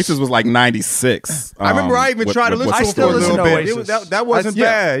 90s. Yeah, Oasis was like 96. I remember I even tried to listen to it for a little bit. That wasn't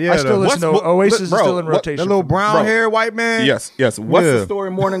bad. Yeah, I still listen to Oasis. Is still in rotation. The little brown hair white man. Yes. What's the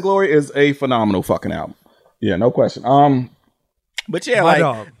Story? Morning Glory is a phenomenal fucking album. Yeah, no question. But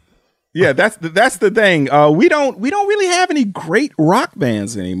yeah, that's the thing. We don't really have any great rock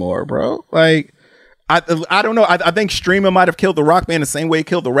bands anymore, bro. Like. I don't know. I think streaming might have killed the rock band the same way it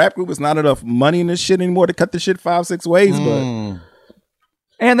killed the rap group. It's not enough money in this shit anymore to cut the shit 5-6 ways. But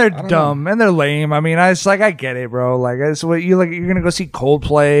and they're dumb and they're lame. I mean, I get it, bro. Like it's what you like. You're gonna go see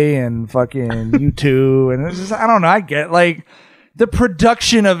Coldplay and fucking U2, and it's just, I don't know. I get like the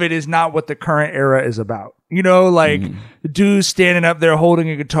production of it is not what the current era is about. You know, like the dude standing up there holding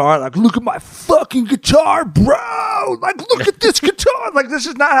a guitar, like, look at my fucking guitar, bro. Like, look at this guitar. Like, this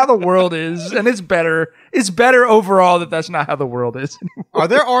is not how the world is. And it's better. It's better overall that that's not how the world is anymore. Are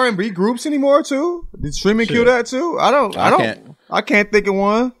there R&B groups anymore, too? Did streaming kill that, too? I can't think of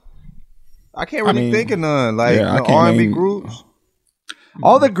one. I can't really think of none. Like, R&B groups.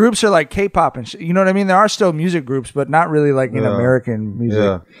 All the groups are like K-pop and shit. You know what I mean? There are still music groups, but not really like in American music.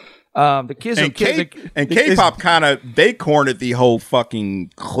 Yeah. The kids and K-pop kind of they cornered the whole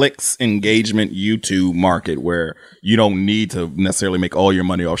fucking clicks engagement YouTube market where you don't need to necessarily make all your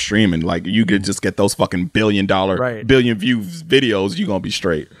money off streaming. Like you could just get those fucking billion view videos. You gonna be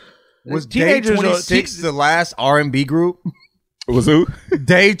straight. Was Day 26 the last R&B group? Was who?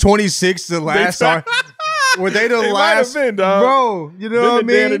 Day 26 the last Were they the last? Been, dog. Bro, you know what I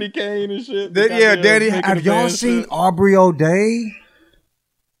mean? Danny Kane and shit. Danny. Have y'all seen Aubrey O'Day?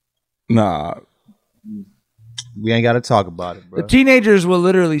 Nah. We ain't got to talk about it, bro. The teenagers will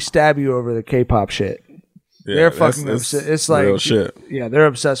literally stab you over the K-pop shit. Yeah, they're fucking obsessed. It's like real shit. Yeah, they're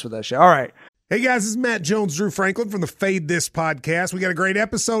obsessed with that shit. All right. Hey guys, this is Matt Jones, Drew Franklin from the Fade This podcast. We got a great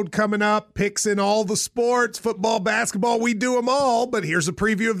episode coming up, picks in all the sports, football, basketball, we do them all, but here's a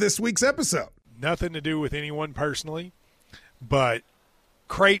preview of this week's episode. Nothing to do with anyone personally, but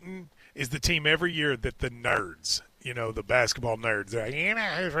Creighton is the team every year that the nerds, the basketball nerds, they're like,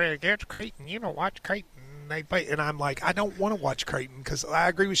 who's against Creighton, watch Creighton. They play, and I'm like, I don't want to watch Creighton because I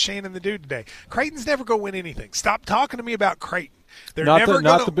agree with Shane and the dude today. Creighton's never going to win anything. Stop talking to me about Creighton. They're not never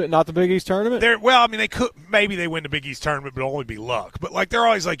not the Big East tournament. They could maybe they win the Big East tournament, but it'll only be luck. But they're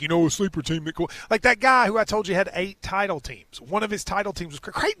always like, a sleeper team that like that guy who I told you had 8 title teams. One of his title teams was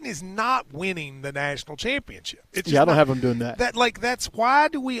Creighton is not winning the national championship. I don't have them doing that. That's why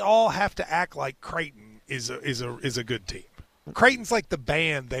do we all have to act like Creighton is a good team? Creighton's like the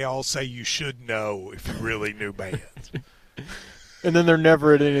band they all say you should know if you really knew bands. And then they're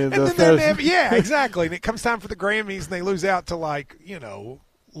never at any of the yeah, exactly. And it comes time for the Grammys, and they lose out to, Lil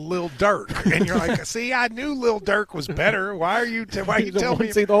Durk. And you're like, see, I knew Lil Durk was better. Why are you telling me?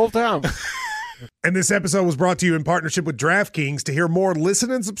 The whole time. And this episode was brought to you in partnership with DraftKings. To hear more,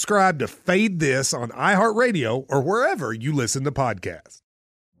 listen and subscribe to Fade This on iHeartRadio or wherever you listen to podcasts.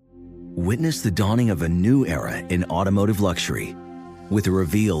 Witness the dawning of a new era in automotive luxury with a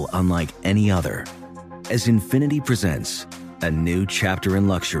reveal unlike any other as Infiniti presents a new chapter in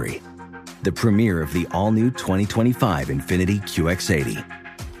luxury, the premiere of the all-new 2025 Infiniti QX80.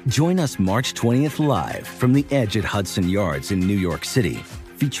 Join us March 20th live from the Edge at Hudson Yards in New York City,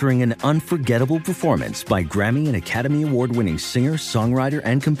 featuring an unforgettable performance by Grammy and Academy Award-winning singer, songwriter,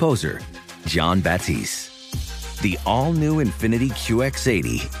 and composer, Jon Batiste. The all-new Infiniti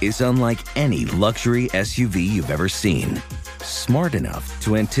QX80 is unlike any luxury SUV you've ever seen. Smart enough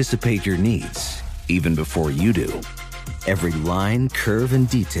to anticipate your needs, even before you do. Every line, curve, and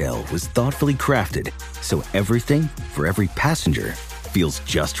detail was thoughtfully crafted so everything for every passenger feels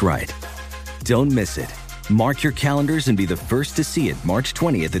just right. Don't miss it. Mark your calendars and be the first to see it March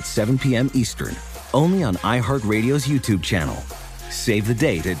 20th at 7 p.m. Eastern, only on iHeartRadio's YouTube channel. Save the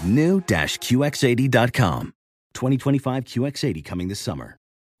date at new-QX80.com. 2025 QX80 coming this summer.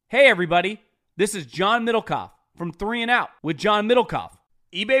 Hey everybody, this is John Middlecoff from 3 and Out with John Middlecoff.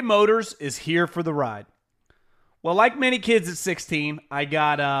 eBay Motors is here for the ride. Well, like many kids at 16, I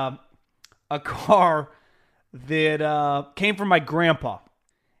got a car that came from my grandpa.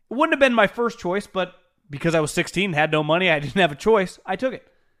 It wouldn't have been my first choice, but because I was 16 and had no money, I didn't have a choice, I took it.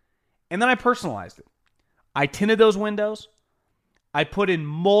 And then I personalized it. I tinted those windows. I put in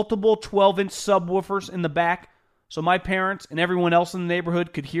multiple 12-inch subwoofers in the back so my parents and everyone else in the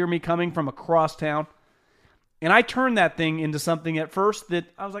neighborhood could hear me coming from across town. And I turned that thing into something at first that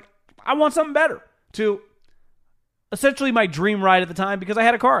I was like, I want something better, to essentially my dream ride at the time because I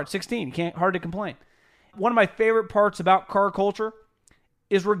had a car at 16. Hard to complain. One of my favorite parts about car culture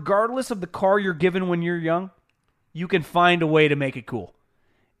is regardless of the car you're given when you're young, you can find a way to make it cool.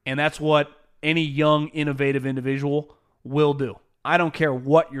 And that's what any young, innovative individual will do. I don't care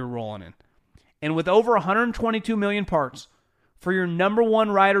what you're rolling in. And with over 122 million parts for your number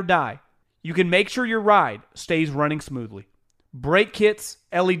one ride or die, you can make sure your ride stays running smoothly. Brake kits,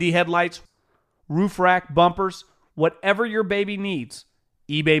 LED headlights, roof rack, bumpers, whatever your baby needs,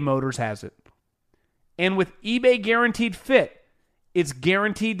 eBay Motors has it. And with eBay Guaranteed Fit, it's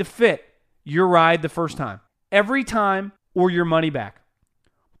guaranteed to fit your ride the first time, every time, or your money back.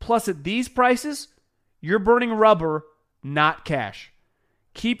 Plus, at these prices, you're burning rubber, not cash.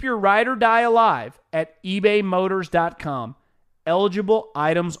 Keep your ride or die alive at ebaymotors.com. Eligible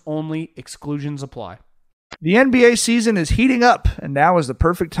items only. Exclusions apply. The NBA season is heating up, and now is the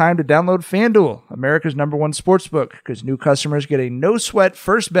perfect time to download FanDuel, America's #1 sportsbook, because new customers get a no-sweat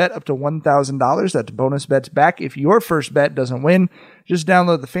first bet up to $1,000. That's bonus bets back if your first bet doesn't win. Just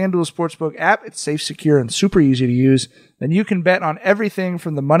download the FanDuel Sportsbook app. It's safe, secure, and super easy to use. Then you can bet on everything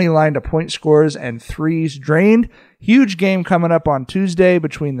from the money line to point scores and threes drained. Huge game coming up on Tuesday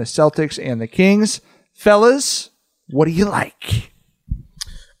between the Celtics and the Kings. Fellas, what do you like?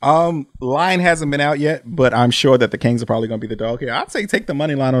 Line hasn't been out yet, but I'm sure that the Kings are probably going to be the dog here. I'd say take the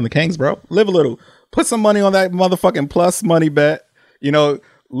money line on the Kings, bro. Live a little. Put some money on that motherfucking plus money bet.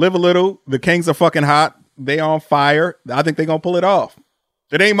 Live a little. The Kings are fucking hot. They on fire. I think they're going to pull it off.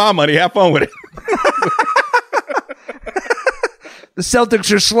 It ain't my money. Have fun with it. The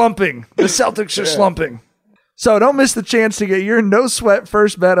Celtics are slumping. Slumping. So don't miss the chance to get your no-sweat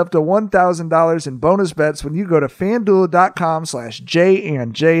first bet up to $1,000 in bonus bets when you go to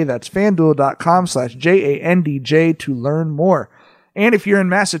FanDuel.com/J&J. That's FanDuel.com/JANDJ to learn more. And if you're in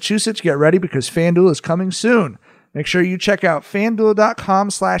Massachusetts, get ready because FanDuel is coming soon. Make sure you check out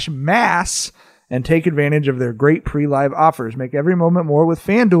FanDuel.com/mass and take advantage of their great pre-live offers. Make every moment more with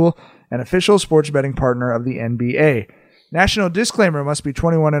FanDuel, an official sports betting partner of the NBA. National disclaimer: must be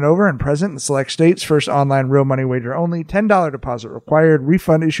 21 and over and present in select states. First online real money wager only. $10 deposit required.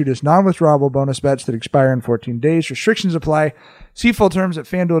 Refund issued as non-withdrawable bonus bets that expire in 14 days. Restrictions apply. See full terms at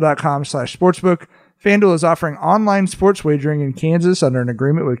FanDuel.com/sportsbook. FanDuel is offering online sports wagering in Kansas under an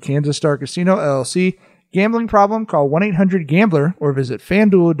agreement with Kansas Star Casino, LLC. Gambling problem? Call 1-800-GAMBLER or visit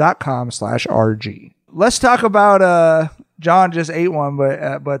FanDuel.com/RG. Let's talk about, John just ate one,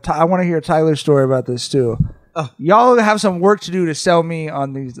 but I want to hear Tyler's story about this too. Y'all have some work to do to sell me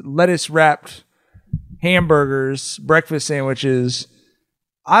on these lettuce-wrapped hamburgers, breakfast sandwiches.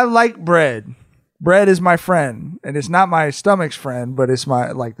 I like bread. Bread is my friend, and it's not my stomach's friend, but it's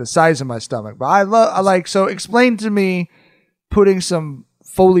my the size of my stomach. But so explain to me putting some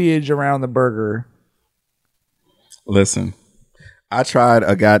foliage around the burger. Listen, I tried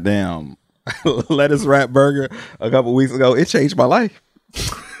a goddamn lettuce wrap burger a couple weeks ago. It changed my life.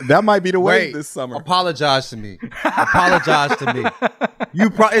 That might be the way this summer. Apologize to me. Apologize to me.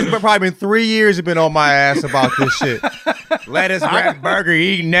 It's probably been 3 years you've been on my ass about this shit. Lettuce wrap burger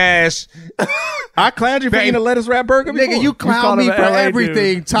eating ass. I clowned you for eating a lettuce wrap burger before. Nigga, you clown me for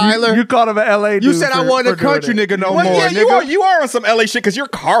everything, dude. Tyler. You called him an LA dude. You said I wasn't a country nigga no more, nigga. You are on some LA shit because you're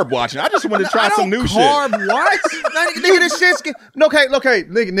carb watching. I just wanted to try some new shit. Carb what? Nigga, this shit's... Okay,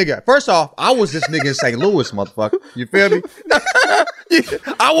 nigga. First off, I was this nigga in St. Louis, motherfucker. You feel me?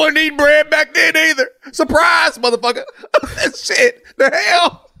 I wasn't eating bread back then either. Surprise, motherfucker. Shit. The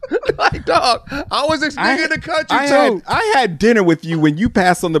hell? Like, dog, I was this nigga in the country too. I had dinner with you when you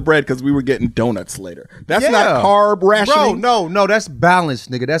passed on the bread because we were getting donuts later. That's not carb rationing. Bro, no, that's balanced,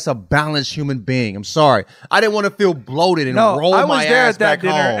 nigga. That's a balanced human being. I'm sorry. I didn't want to feel bloated and roll my ass back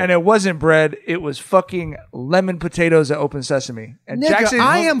home. I was there at that dinner, and it wasn't bread. It was fucking lemon potatoes at Open Sesame. And nigga, Jackson,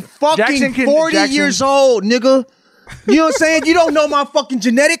 I am fucking 40 years old, nigga. You know what I'm saying? You don't know my fucking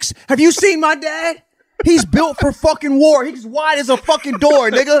genetics. Have you seen my dad? He's built for fucking war. He's wide as a fucking door,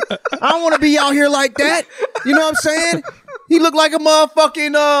 nigga. I don't want to be out here like that. You know what I'm saying? He looked like a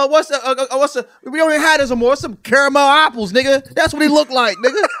motherfucking, we don't even have this anymore. Some caramel apples, nigga. That's what he looked like,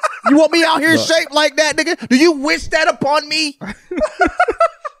 nigga. You want me out here shaped like that, nigga? Do you wish that upon me?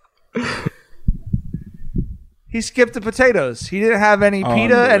 He skipped the potatoes. He didn't have any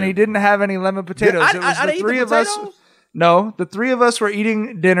pita, and he didn't have any lemon potatoes. It was the three of us. No, the three of us were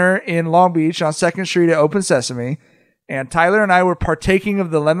eating dinner in Long Beach on 2nd Street at Open Sesame, and Tyler and I were partaking of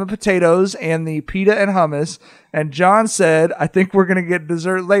the lemon potatoes and the pita and hummus, and John said, I think we're going to get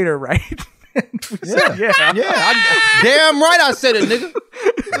dessert later, right? We said, yeah. Damn right I said it, nigga.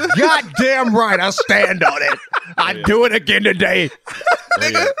 Goddamn right I stand on it. I do it again today.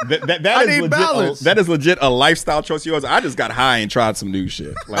 Nigga, that is legit a lifestyle choice of yours. I just got high and tried some new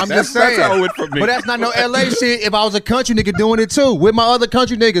shit. I'm just saying. That's how it went for me. But that's not no LA shit if I was a country nigga doing it too. With my other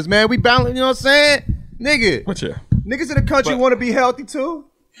country niggas, man. We balance, you know what I'm saying? Nigga. Niggas in the country want to be healthy too.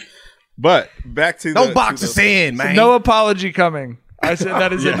 But back to don't box us in, man. No apology coming. I said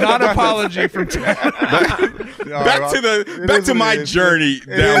that is a non-apology from back to my journey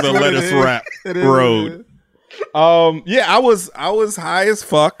down the lettuce wrap road. I was high as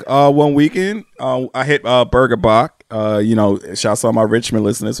fuck one weekend. I hit Burger Bach. Shouts out to all my Richmond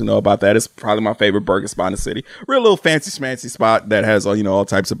listeners who know about that. It's probably my favorite burger spot in the city. Real little fancy schmancy spot that has all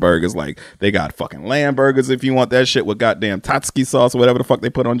types of burgers. Like they got fucking lamb burgers if you want that shit with goddamn Tatsuki sauce or whatever the fuck they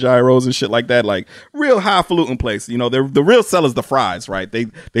put on gyros and shit like that. Like real highfalutin place. The real sellers the fries, right?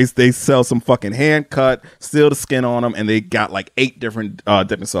 They sell some fucking hand cut, still the skin on them, and they got like 8 different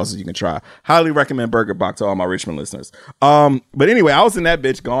dipping sauces you can try. Highly recommend Burger Bach to all my Richmond listeners. But anyway, I was in that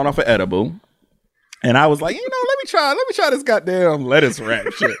bitch going off an edible. And I was like, let me try this goddamn lettuce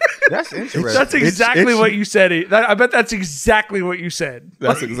wrap shit. That's interesting. That's exactly what you said. I bet that's exactly what you said.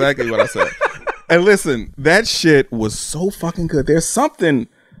 That's exactly what I said. And listen, that shit was so fucking good. There's something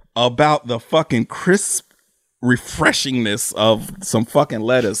about the fucking crisp refreshingness of some fucking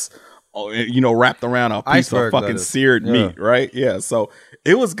lettuce, wrapped around a piece of fucking seared meat, right? Yeah, so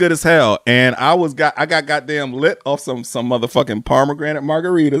it was good as hell, and I got goddamn lit off some motherfucking pomegranate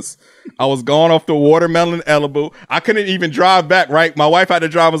margaritas. I was going off the watermelon edible. I couldn't even drive back. Right, my wife had to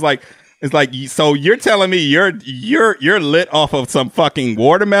drive. It's like, so you're telling me you're lit off of some fucking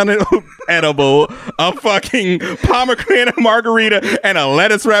watermelon edible, a fucking pomegranate margarita, and a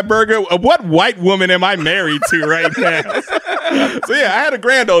lettuce wrap burger? What white woman am I married to right now? So yeah, I had a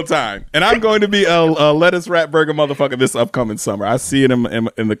grand old time, and I'm going to be a lettuce wrap burger motherfucker this upcoming summer. I see it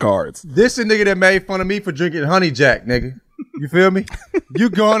in the cards. This is a nigga that made fun of me for drinking honey jack, nigga. You feel me? You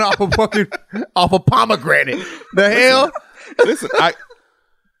going off a pomegranate? The hell? Listen,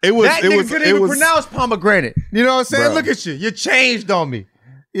 It was pronounce pomegranate. You know what I'm saying? Bro. Look at you. You changed on me.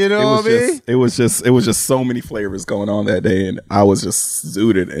 You know what I mean? It was just so many flavors going on that day, and I was just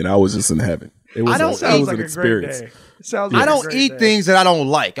zooted, and I was just in heaven. It was, an experience. I don't eat things that I don't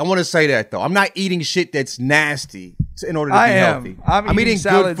like. I want to say that though. I'm not eating shit that's nasty in order to be healthy. I'm eating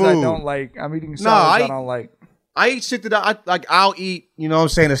salads good food. I don't like. I'm eating salads I don't like. I eat shit that I like. I'll eat, you know what I'm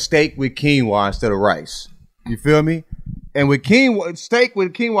saying, a steak with quinoa instead of rice. You feel me? And with quinoa, steak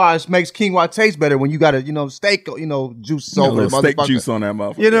with quinoa makes quinoa taste better when you got a, steak, juice over the steak juice on that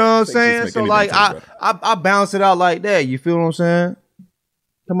motherfucker. You know what I'm saying? So like I balance it out like that. You feel what I'm saying?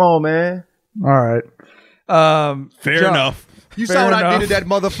 Come on, man. All right. Fair enough. You saw what I did to that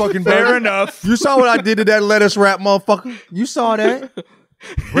motherfucking burger? Fair enough. You saw what I did to that lettuce wrap motherfucker? You saw that?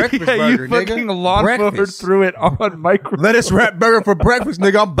 Breakfast burger, you fucking nigga. lawnmower through it on micro. Lettuce wrap burger for breakfast,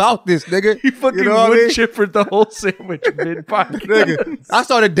 nigga. I'm about this, nigga. You fucking wood chippered the whole sandwich mid-podcast. Nigga, I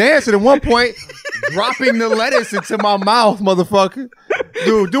started dancing at one point, dropping the lettuce into my mouth, motherfucker.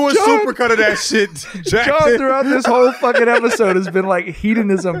 Dude, do a supercut of that shit, Jackson. John throughout this whole fucking episode has been like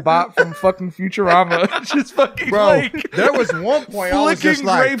hedonism bot from fucking Futurama. Just fucking there was one point I was just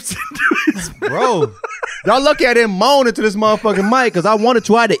like, grapes into his bro, y'all look at him moan into this motherfucking mic because I wanted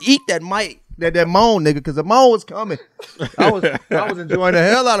to. I had to eat that mic, that moan, nigga, because the moan was coming. I was enjoying the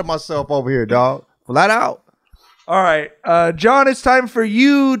hell out of myself over here, dog. Flat out. All right, John, it's time for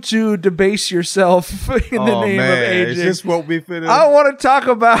you to debase yourself in the name of aging. Is this what we finna? I want to talk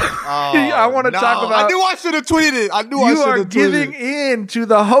about. I want to talk about. I knew I should have tweeted it. You are giving in to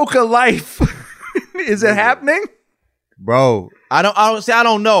the Hoka life. Is it happening, bro? I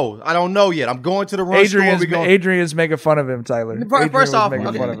don't know. I don't know yet. I'm going to the run store. Adrian's making fun of him, Tyler. First off,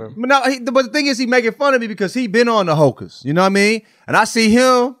 making fun of him. But the thing is, he making fun of me because he been on the Hokas. You know what I mean? And I see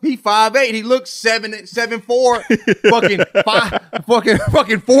him. He 5'8". He looks 7'4".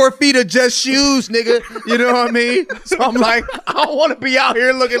 fucking 4 feet of just shoes, nigga. You know what I mean? So I'm like, I don't want to be out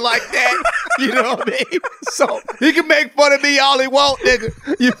here looking like that. You know what I mean? So he can make fun of me all he want, nigga.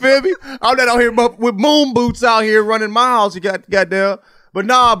 You feel me? I'm not out here with moon boots out here running miles. You got goddamn. But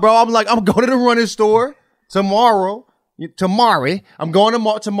nah, bro. I'm going to the running store tomorrow. I'm going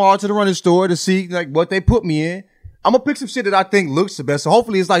tomorrow to the running store to see like what they put me in. I'm gonna pick some shit that I think looks the best. So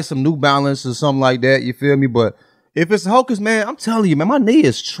hopefully it's like some New Balance or something like that. You feel me? But if it's Hokas, man, I'm telling you, man, my knee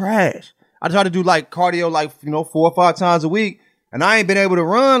is trash. I try to do like cardio, 4 or 5 times a week, and I ain't been able to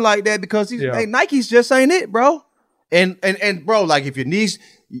run like that because Nikes just ain't it, bro. And bro, like if your knees,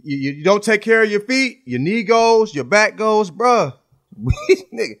 you don't take care of your feet, your knee goes, your back goes, bro.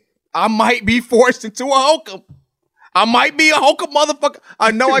 Nigga, I might be forced into a Hoka. I might be a Hoka motherfucker.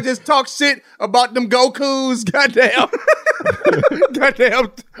 I know I just talked shit about them Gokus, goddamn,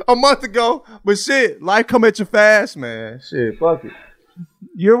 a month ago. But shit, life come at you fast, man. Shit, fuck it.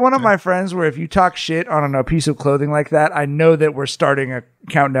 You're one of my friends where if you talk shit on a piece of clothing like that, I know that we're starting a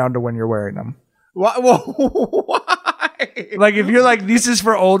countdown to when you're wearing them. Why? Like if you're like, this is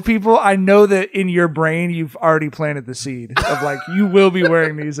for old people, I know that in your brain you've already planted the seed of like, you will be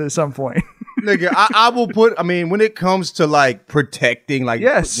wearing these at some point. Nigga, I will put, when it comes to like protecting, like,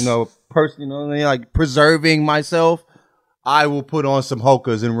 like preserving myself, I will put on some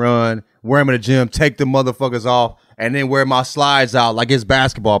Hokas and run, wear them in the gym, take the motherfuckers off, and then wear my slides out like it's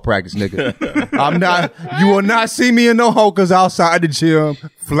basketball practice, nigga. You will not see me in no Hokas outside the gym,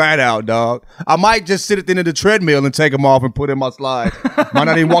 flat out, dog. I might just sit at the end of the treadmill and take them off and put in my slides. Might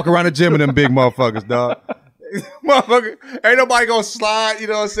not even walk around the gym in them big motherfuckers, dog. Motherfucker, ain't nobody gonna slide, you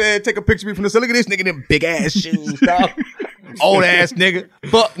know what I'm saying? Take a picture of me from the side. Look at this nigga in them big ass shoes, dog. Old ass nigga.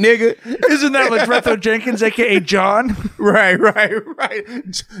 Fuck nigga. Isn't that LaJethro Jenkins, aka John? Right.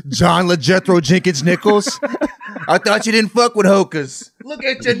 John LaJethro Jenkins Nichols. I thought you didn't fuck with Hokas. Look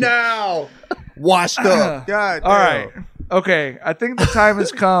at you now. Washed up. God damn. All right. Okay. I think the time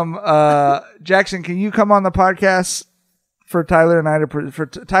has come. Jackson, can you come on the podcast for Tyler and I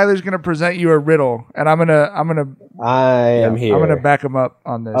Tyler's going to present you a riddle, and I am here. I'm going to back him up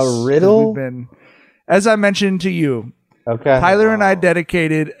on this. A riddle? As I mentioned to you, okay. Tyler and I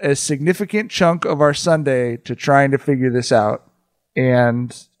dedicated a significant chunk of our Sunday to trying to figure this out,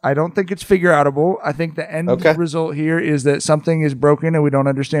 and I don't think it's figure outable. I think the end result here is that something is broken and we don't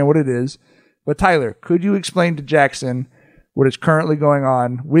understand what it is. But Tyler, could you explain to Jackson what is currently going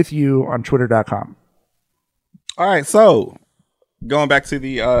on with you on Twitter.com? All right, so going back to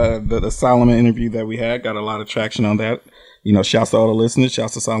the Solomon interview that we had, got a lot of traction on that. Shouts to all the listeners.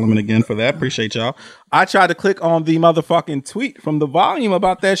 Shouts to Solomon again for that. Appreciate y'all. I tried to click on the motherfucking tweet from the volume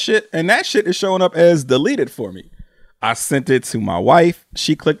about that shit, and that shit is showing up as deleted for me. I sent it to my wife.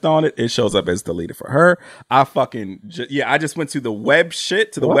 She clicked on it. It shows up as deleted for her. I just went to the web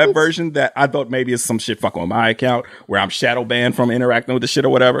shit, to the web version that I thought maybe it's some shit fucking with my account where I'm shadow banned from interacting with the shit or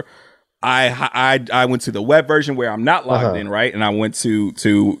whatever. I went to the web version where I'm not logged in, right? And I went to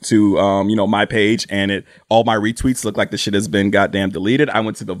my page, and all my retweets look like the shit has been goddamn deleted. I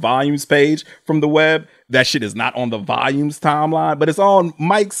went to the volumes page from the web. That shit is not on the volumes timeline, but it's on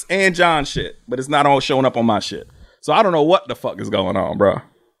Mike's and John's shit, but it's not all showing up on my shit. So I don't know what the fuck is going on, bro.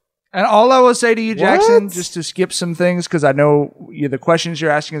 And all I will say to you, Jackson, just to skip some things, because I know the questions you're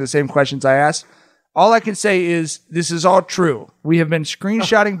asking are the same questions I asked. All I can say is this is all true. We have been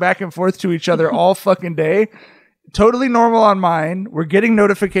screenshotting back and forth to each other all fucking day. Totally normal on mine. We're getting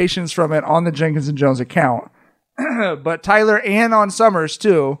notifications from it on the Jenkins and Jonez account. But Tyler and on Summers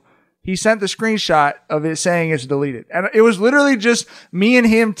too, he sent the screenshot of it saying it's deleted. And it was literally just me and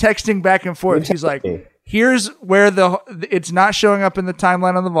him texting back and forth. He's like, here's where it's not showing up in the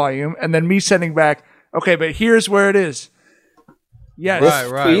timeline on the volume. And then me sending back, okay, but here's where it is. Yes.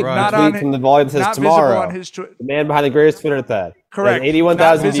 Right. Not on from the volume says tomorrow. On his the man behind the greatest Twitter thread. Correct.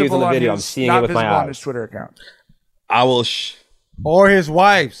 81,000 views on the video. I'm seeing it with my eyes. On his Twitter account. I will. Or his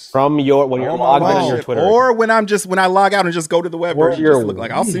wife's. From when you're logged in on your Twitter. Or when I log out and just go to the web version. Just look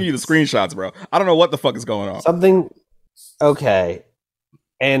like I'll send you the screenshots, bro. I don't know what the fuck is going on. Okay.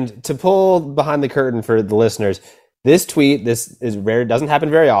 And to pull behind the curtain for the listeners, this is rare. Doesn't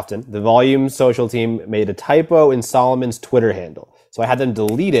happen very often. The Volume social team made a typo in Solomon's Twitter handle. So I had them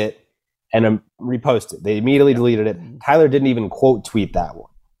delete it and repost it. They immediately deleted it. Tyler didn't even quote tweet that one.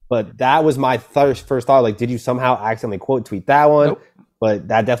 But that was my first thought. Like, did you somehow accidentally quote tweet that one? Nope. But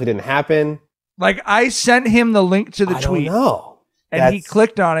that definitely didn't happen. Like, I sent him the link to the tweet. And he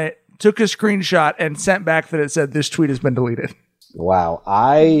clicked on it, took a screenshot, and sent back that it said this tweet has been deleted. Wow.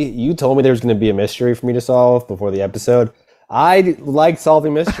 You told me there was going to be a mystery for me to solve before the episode. I like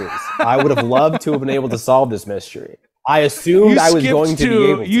solving mysteries. I would have loved to have been able to solve this mystery. I assumed I was going to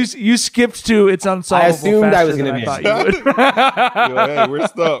be able to. You skipped to it's unsolvable. I assumed I was going to be able to. Hey, we're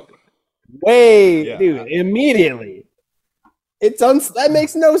stuck. Wait, dude, immediately. That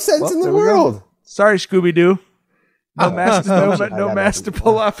makes no sense in the world. Sorry, Scooby-Doo. No mask to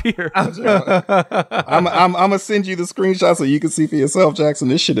pull off here. I'm gonna send you the screenshot so you can see for yourself, Jackson.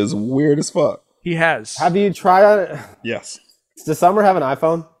 This shit is weird as fuck. He has. Have you tried it? Yes. Does Summer have an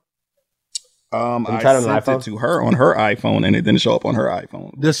iPhone? I sent it to her on her iPhone, and it didn't show up on her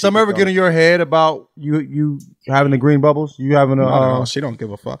iPhone. Does Summer ever get in your head about you having the green bubbles? You having a? No, she don't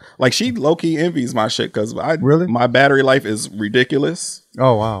give a fuck. Like, she low key envies my shit because my battery life is ridiculous.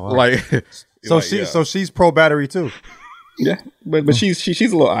 Oh wow. Like, so she's pro battery too. Yeah, but she's a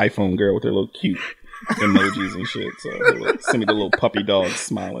little iPhone girl with her little cute emojis and shit. So send me the little puppy dog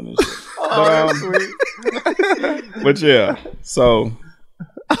smiling and shit. Oh, that's sweet. But yeah, so.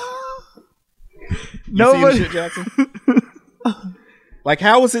 You see the shit, Jackson? Like,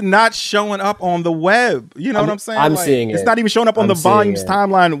 how is it not showing up on the web? You know what I'm saying? I'm seeing it. It's not even showing up on the volumes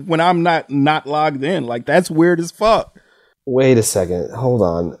timeline when I'm not logged in. Like, that's weird as fuck. Wait a second. Hold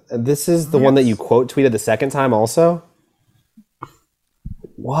on. This is the one that you quote tweeted the second time also?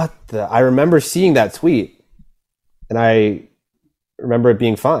 What the? I remember seeing that tweet, and I remember it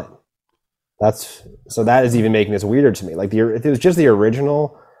being fine. So that is even making this weirder to me. Like, if it was just the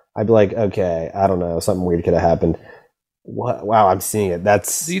original, I'd be like, okay, I don't know, something weird could have happened. What? Wow, I'm seeing it.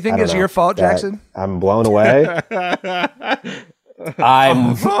 Do you think it's your fault, Jackson? I'm blown away.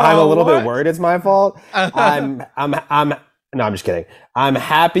 I'm a little bit worried it's my fault. No, I'm just kidding. I'm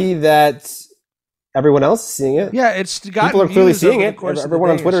happy that everyone else is seeing it. Yeah, people are clearly seeing it. Everyone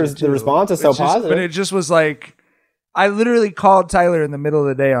on Twitter, the response is so positive. But it just was like, I literally called Tyler in the middle of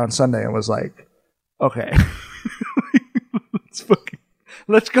the day on Sunday and was like, okay,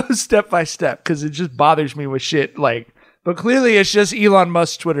 let's go step by step, because it just bothers me with shit. Like, but clearly it's just Elon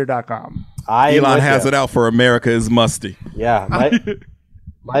Musk's Twitter.com. Elon has it out for America is musty. Yeah,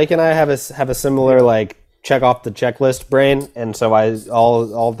 Mike and I have a similar like check off the checklist brain, and so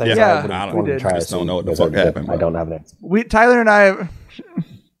all things I would try. I just don't know what the fuck happened. I don't have an answer. Tyler and I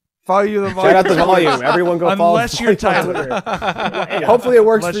follow you the volume. Shout out the volume. Everyone go follow. Unless you're Tyler. Hopefully it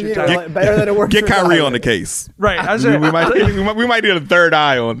works for you. Better than it works. Get for Kyrie Tyler. on the case. Right. We might need a third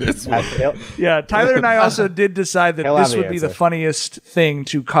eye on this one. Yeah. Tyler and I also did decide that this would be the funniest thing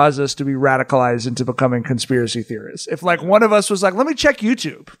to cause us to be radicalized into becoming conspiracy theorists. If like one of us was like, let me check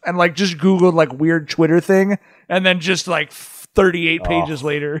YouTube, and like just Googled like weird Twitter thing, and then just like 38 pages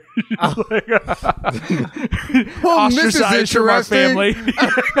later, ostracized from our family.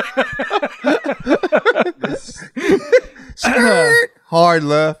 Hard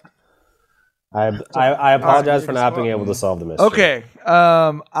left. I apologize for not being able to solve the mystery. Okay.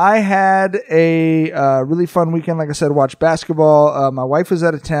 I had a really fun weekend. Like I said, watched basketball. My wife was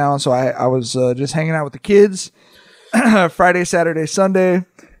out of town, so I was just hanging out with the kids Friday, Saturday, Sunday.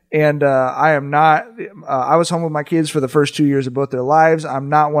 And I am not, I was home with my kids for the first 2 years of both their lives. I'm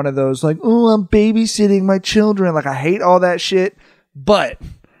not one of those like, oh, I'm babysitting my children. Like, I hate all that shit. But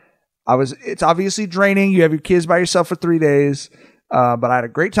it's obviously draining. You have your kids by yourself for 3 days. But I had a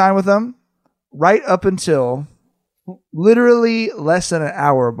great time with them right up until literally less than an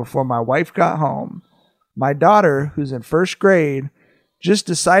hour before my wife got home. My daughter, who's in first grade, just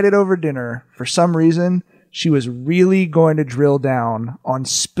decided over dinner, for some reason, she was really going to drill down on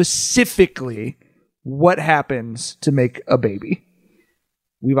specifically what happens to make a baby.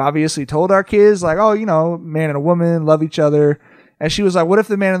 We've obviously told our kids, like, oh, man and a woman love each other. And she was like, what if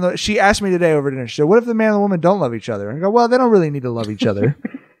the man and she asked me today over dinner, she said, what if the man and the woman don't love each other? And I go, well, they don't really need to love each other.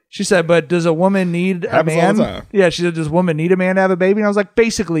 She said, but does a woman need a man? All the time. Yeah, she said, does a woman need a man to have a baby? And I was like,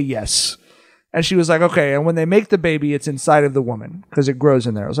 basically, yes. And she was like, okay, and when they make the baby, it's inside of the woman because it grows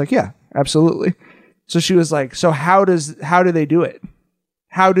in there. I was like, yeah, absolutely. So she was like, so how do they do it?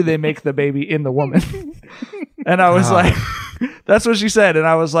 How do they make the baby in the woman? And I was like, that's what she said. And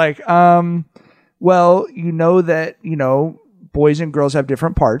I was like, well, that, boys and girls have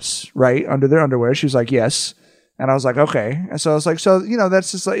different parts, right? Under their underwear. She was like, yes. And I was like, okay. And so I was like, so,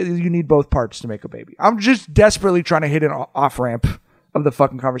 that's just like, you need both parts to make a baby. I'm just desperately trying to hit an off ramp of the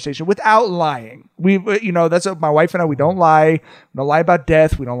fucking conversation without lying. That's what my wife and I, we don't lie. We don't lie about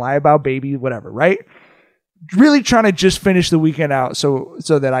death. We don't lie about baby, whatever, right? Really trying to just finish the weekend out so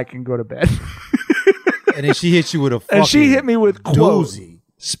that I can go to bed. And then she hit you with a fucking and she hit me with quote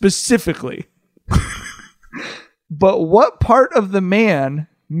specifically. But what part of the man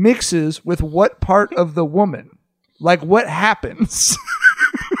mixes with what part of the woman? Like, what happens?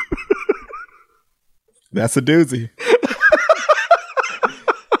 That's a doozy.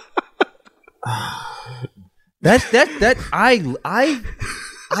 I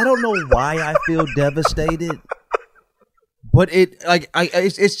don't know why I feel devastated, but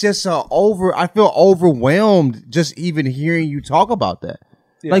it's just I feel overwhelmed just even hearing you talk about that.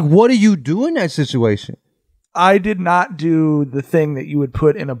 Yeah. Like, what do you do in that situation? I did not do the thing that you would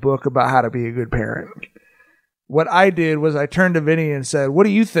put in a book about how to be a good parent. What I did was I turned to Vinny and said, "What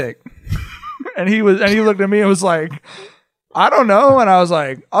do you think?" and he looked at me and was like, "I don't know." And I was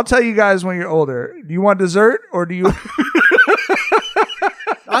like, "I'll tell you guys when you're older. Do you want dessert or do you?"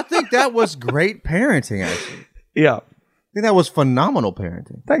 I think that was great parenting, actually. Yeah. I think that was phenomenal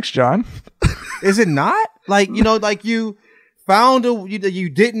parenting. Thanks, John. Is it not? Like, like you found you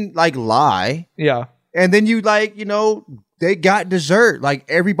didn't like lie. Yeah. And then they got dessert. Like,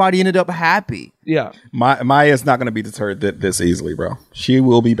 everybody ended up happy. Yeah. Maya's not going to be deterred this easily, bro. She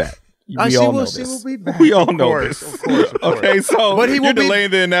will be back. We all know this. She will be back. We all know this. Of course. Okay, so but you're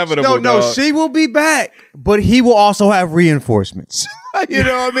delaying the inevitable. No, she will be back, but he will also have reinforcements. You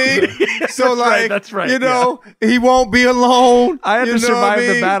know what I mean? So that's right. He won't be alone. I had to survive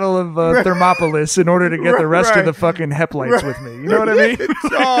the Battle of Thermopolis in order to get the rest of the fucking Heplites with me. You know what I mean?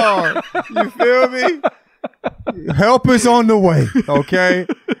 Oh, you feel me? Help is on the way. Okay.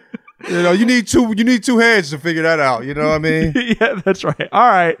 You need two heads to figure that out. You know what I mean? Yeah, that's right. All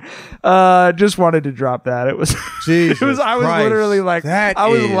right. Just wanted to drop that. It was Jesus I was literally like, I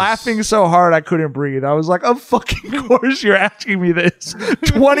was laughing so hard I couldn't breathe. I was like, of fucking course you're asking me this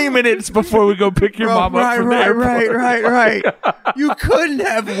 20 minutes before we go pick your mom up from the airport. Right. You couldn't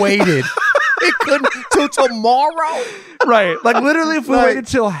have waited. It couldn't till tomorrow. Right. Like, literally, if we waited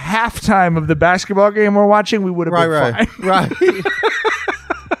till halftime of the basketball game we're watching, we would have been fine. Right.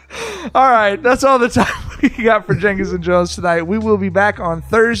 All right, that's all the time we got for Jenkins and Jonez tonight. We will be back on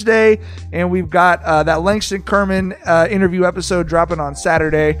Thursday, and we've got that Langston Kerman interview episode dropping on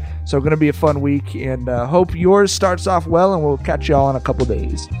Saturday. So going to be a fun week, and hope yours starts off well, and we'll catch y'all in a couple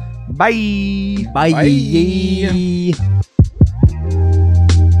days. Bye. Bye.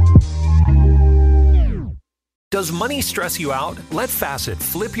 Does money stress you out? Let Facet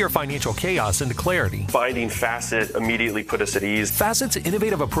flip your financial chaos into clarity. Finding Facet immediately put us at ease. Facet's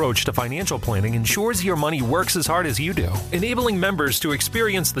innovative approach to financial planning ensures your money works as hard as you do, enabling members to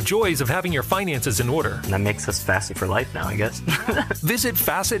experience the joys of having your finances in order. And that makes us Facet for life now, I guess. Visit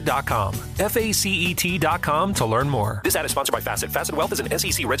Facet.com, FACET.com to learn more. This ad is sponsored by Facet. Facet Wealth is an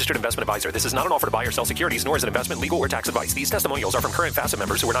SEC registered investment advisor. This is not an offer to buy or sell securities, nor is it investment, legal, or tax advice. These testimonials are from current Facet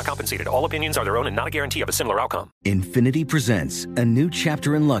members who are not compensated. All opinions are their own and not a guarantee of a similar outcome. Infiniti presents a new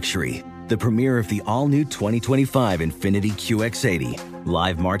chapter in luxury, the premiere of the all-new 2025 Infiniti QX80,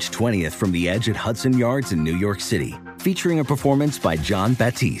 live March 20th from the Edge at Hudson Yards in New York City, featuring a performance by Jon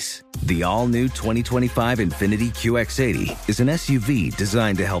Batiste. The all-new 2025 Infiniti QX80 is an SUV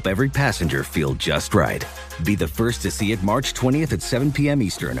designed to help every passenger feel just right. Be the first to see it March 20th at 7 p.m.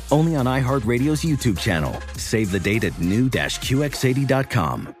 Eastern, only on iHeartRadio's YouTube channel. Save the date at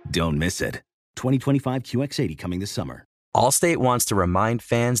new-QX80.com. Don't miss it. 2025 QX80 coming this summer. Allstate wants to remind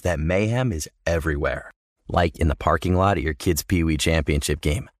fans that mayhem is everywhere. Like in the parking lot at your kid's Pee Wee Championship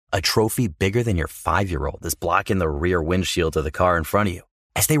game. A trophy bigger than your 5-year-old is blocking the rear windshield of the car in front of you.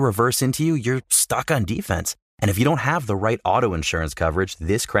 As they reverse into you, you're stuck on defense. And if you don't have the right auto insurance coverage,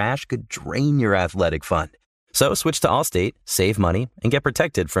 this crash could drain your athletic fund. So switch to Allstate, save money, and get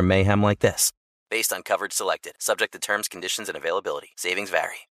protected from mayhem like this. Based on coverage selected, subject to terms, conditions, and availability. Savings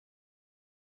vary.